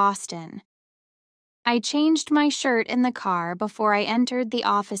night to Boston. I changed my shirt in the car before I entered the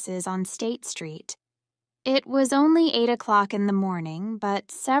offices on State Street. It was only 8 o'clock in the morning,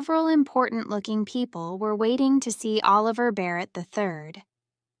 but several important-looking people were waiting to see Oliver Barrett III.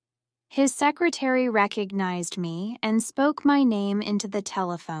 His secretary recognized me and spoke my name into the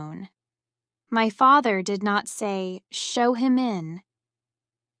telephone. My father did not say, "Show him in."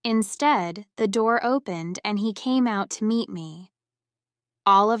 Instead, the door opened and he came out to meet me.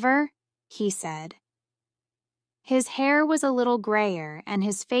 "Oliver," he said. His hair was a little grayer and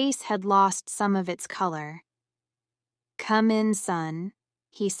his face had lost some of its color. "Come in, son,"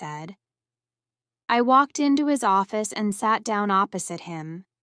 he said. I walked into his office and sat down opposite him.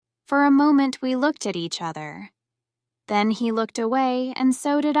 For a moment we looked at each other. Then he looked away and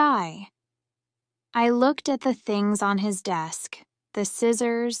so did I. I looked at the things on his desk, the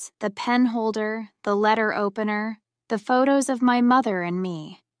scissors, the pen holder, the letter opener, the photos of my mother and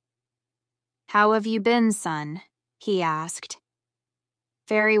me. "How have you been, son?" he asked.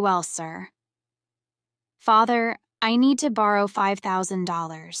 "Very well, sir." "Father, I need to borrow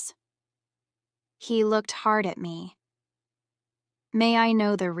 $5,000. He looked hard at me. "May I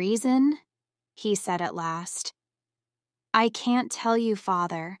know the reason?" he said at last. "I can't tell you,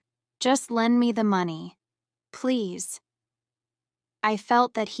 Father. Just lend me the money. Please." I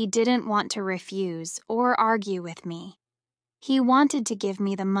felt that he didn't want to refuse or argue with me. He wanted to give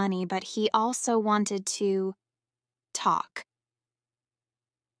me the money, but he also wanted to talk.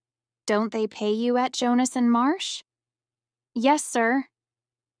 "Don't they pay you at Jonas and Marsh?" "Yes, sir."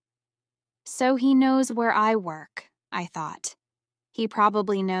 So he knows where I work, I thought. He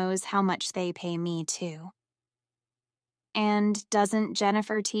probably knows how much they pay me, too. And doesn't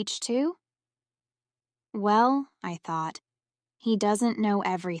Jennifer teach too? Well, I thought, He doesn't know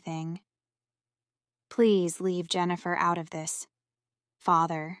everything. Please leave Jennifer out of this,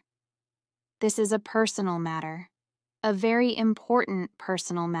 Father. This is a personal matter, a very important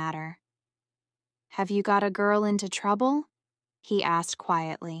personal matter. Have you got a girl into trouble? He asked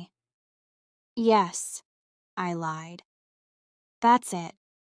quietly. Yes, I lied. That's it.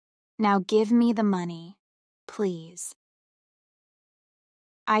 Now give me the money, please.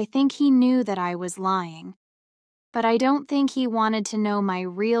 I think he knew that I was lying, but I don't think he wanted to know my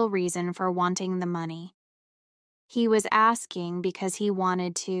real reason for wanting the money. He was asking because he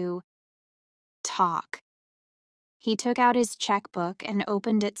wanted to talk. He took out his checkbook and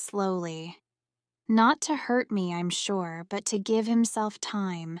opened it slowly. Not to hurt me, I'm sure, but to give himself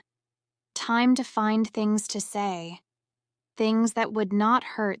time. Time to find things to say. Things that would not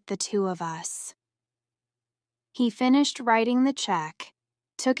hurt the two of us. He finished writing the check,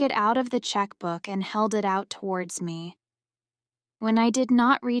 took it out of the checkbook and held it out towards me. When I did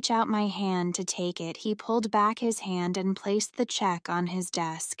not reach out my hand to take it, he pulled back his hand and placed the check on his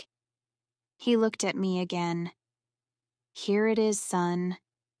desk. He looked at me again. Here it is, son,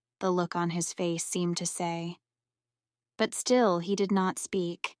 the look on his face seemed to say. But still he did not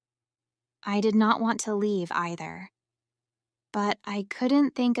speak. I did not want to leave either. But I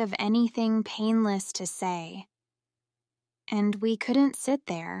couldn't think of anything painless to say. And we couldn't sit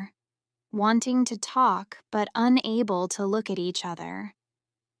there, wanting to talk but unable to look at each other.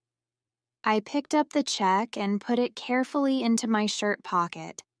 I picked up the check and put it carefully into my shirt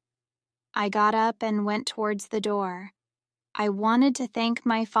pocket. I got up and went towards the door. I wanted to thank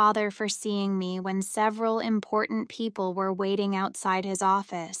my father for seeing me when several important people were waiting outside his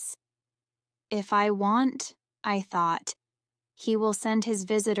office. If I want, I thought, he will send his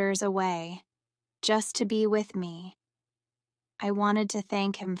visitors away, just to be with me. I wanted to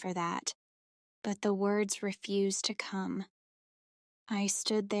thank him for that, but the words refused to come. I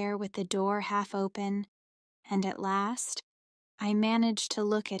stood there with the door half open, and at last, I managed to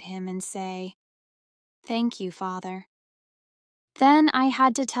look at him and say, "Thank you, Father." Then I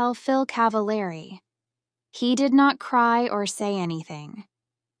had to tell Phil Cavallari. He did not cry or say anything.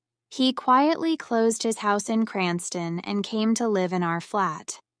 He quietly closed his house in Cranston and came to live in our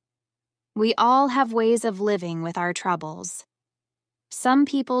flat. We all have ways of living with our troubles. Some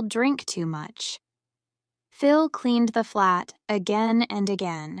people drink too much. Phil cleaned the flat again and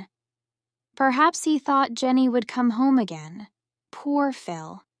again. Perhaps he thought Jenny would come home again. Poor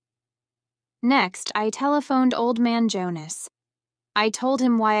Phil. Next, I telephoned Old Man Jonas. I told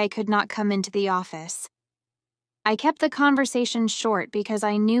him why I could not come into the office. I kept the conversation short because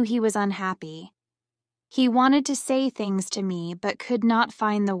I knew he was unhappy. He wanted to say things to me but could not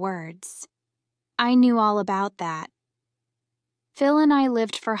find the words. I knew all about that. Phil and I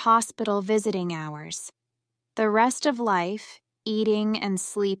lived for hospital visiting hours. The rest of life, eating and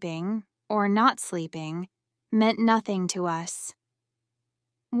sleeping, or not sleeping, meant nothing to us.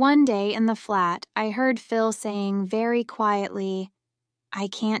 One day in the flat, I heard Phil saying very quietly, "I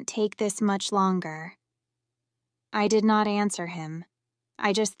can't take this much longer." I did not answer him.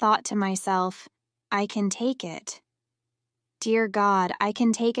 I just thought to myself, I can take it. Dear God, I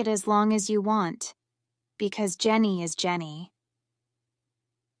can take it as long as you want, because Jenny is Jenny.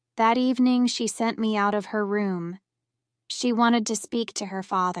 That evening, she sent me out of her room. She wanted to speak to her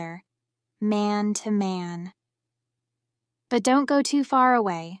father, man to man. But don't go too far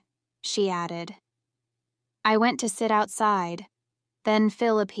away, she added. I went to sit outside. Then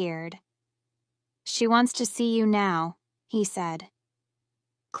Phil appeared. She wants to see you now, he said.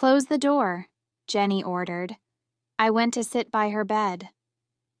 Close the door, Jenny ordered. I went to sit by her bed.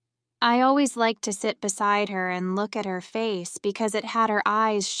 I always liked to sit beside her and look at her face because it had her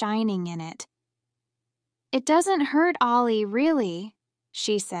eyes shining in it. It doesn't hurt, Ollie, really,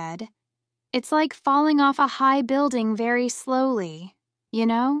 she said. It's like falling off a high building very slowly, you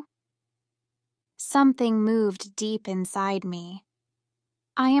know? Something moved deep inside me.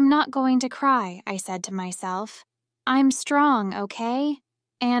 I am not going to cry, I said to myself. I'm strong, okay?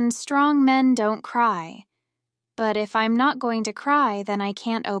 And strong men don't cry. But if I'm not going to cry, then I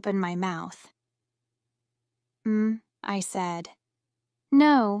can't open my mouth. I said.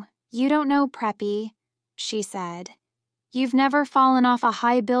 No, you don't know, Preppy, she said. You've never fallen off a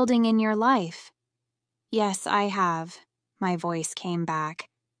high building in your life. Yes, I have, my voice came back.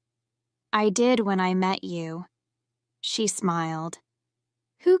 I did when I met you. She smiled.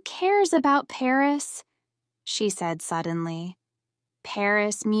 Who cares about Paris? She said suddenly.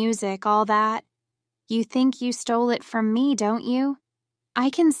 Paris, music, all that. You think you stole it from me, don't you? I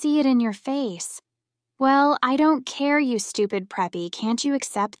can see it in your face. Well, I don't care, you stupid Preppy. Can't you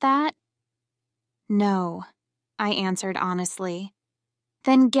accept that? No, I answered honestly.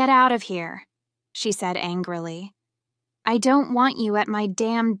 Then get out of here, she said angrily. I don't want you at my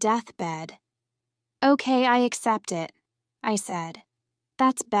damn deathbed. Okay, I accept it, I said.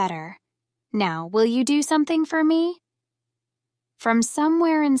 That's better. Now, will you do something for me? From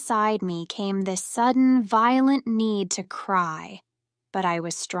somewhere inside me came this sudden, violent need to cry, but I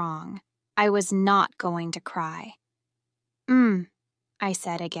was strong. I was not going to cry. I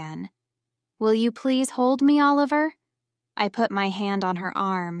said again. Will you please hold me, Oliver? I put my hand on her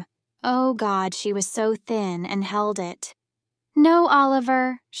arm. Oh God, she was so thin, and held it. No,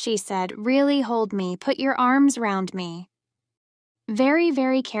 Oliver, she said, really hold me. Put your arms round me. Very,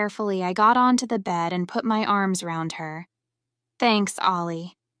 very carefully, I got onto the bed and put my arms round her. Thanks,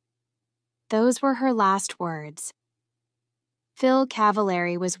 Ollie. Those were her last words. Phil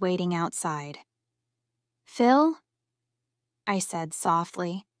Cavallari was waiting outside. Phil? I said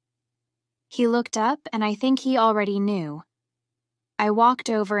softly. He looked up, and I think he already knew. I walked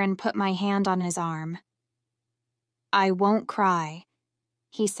over and put my hand on his arm. I won't cry,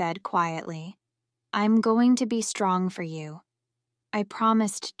 he said quietly. I'm going to be strong for you. I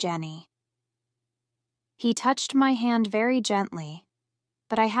promised Jenny. He touched my hand very gently,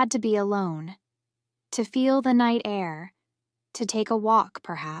 but I had to be alone, to feel the night air, to take a walk,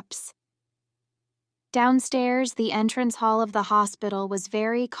 perhaps. Downstairs, the entrance hall of the hospital was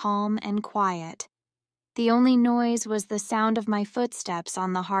very calm and quiet. The only noise was the sound of my footsteps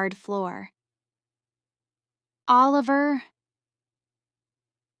on the hard floor. Oliver.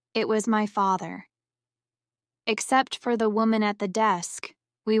 It was my father. Except for the woman at the desk,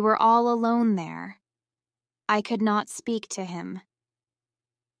 we were all alone there. I could not speak to him.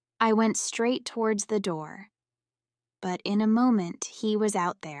 I went straight towards the door, but in a moment he was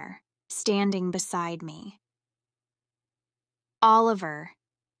out there, standing beside me. Oliver,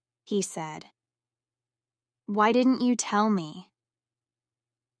 he said. Why didn't you tell me?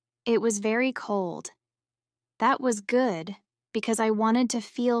 It was very cold. That was good, because I wanted to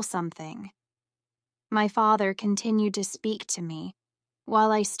feel something. My father continued to speak to me,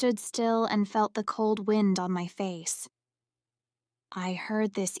 while I stood still and felt the cold wind on my face. I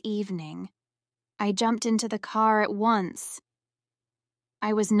heard this evening. I jumped into the car at once.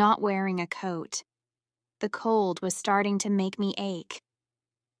 I was not wearing a coat. The cold was starting to make me ache.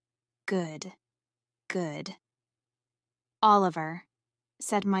 Good. Good. Oliver,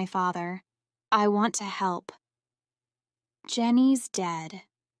 said my father, I want to help. Jenny's dead,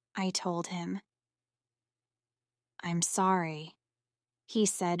 I told him. I'm sorry, he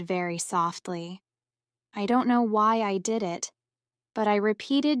said very softly. I don't know why I did it, but I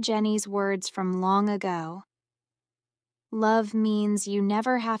repeated Jenny's words from long ago. Love means you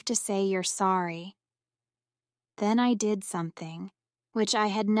never have to say you're sorry. Then I did something, which I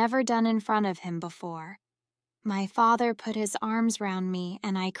had never done in front of him before. My father put his arms round me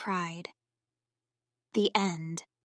and I cried. The end.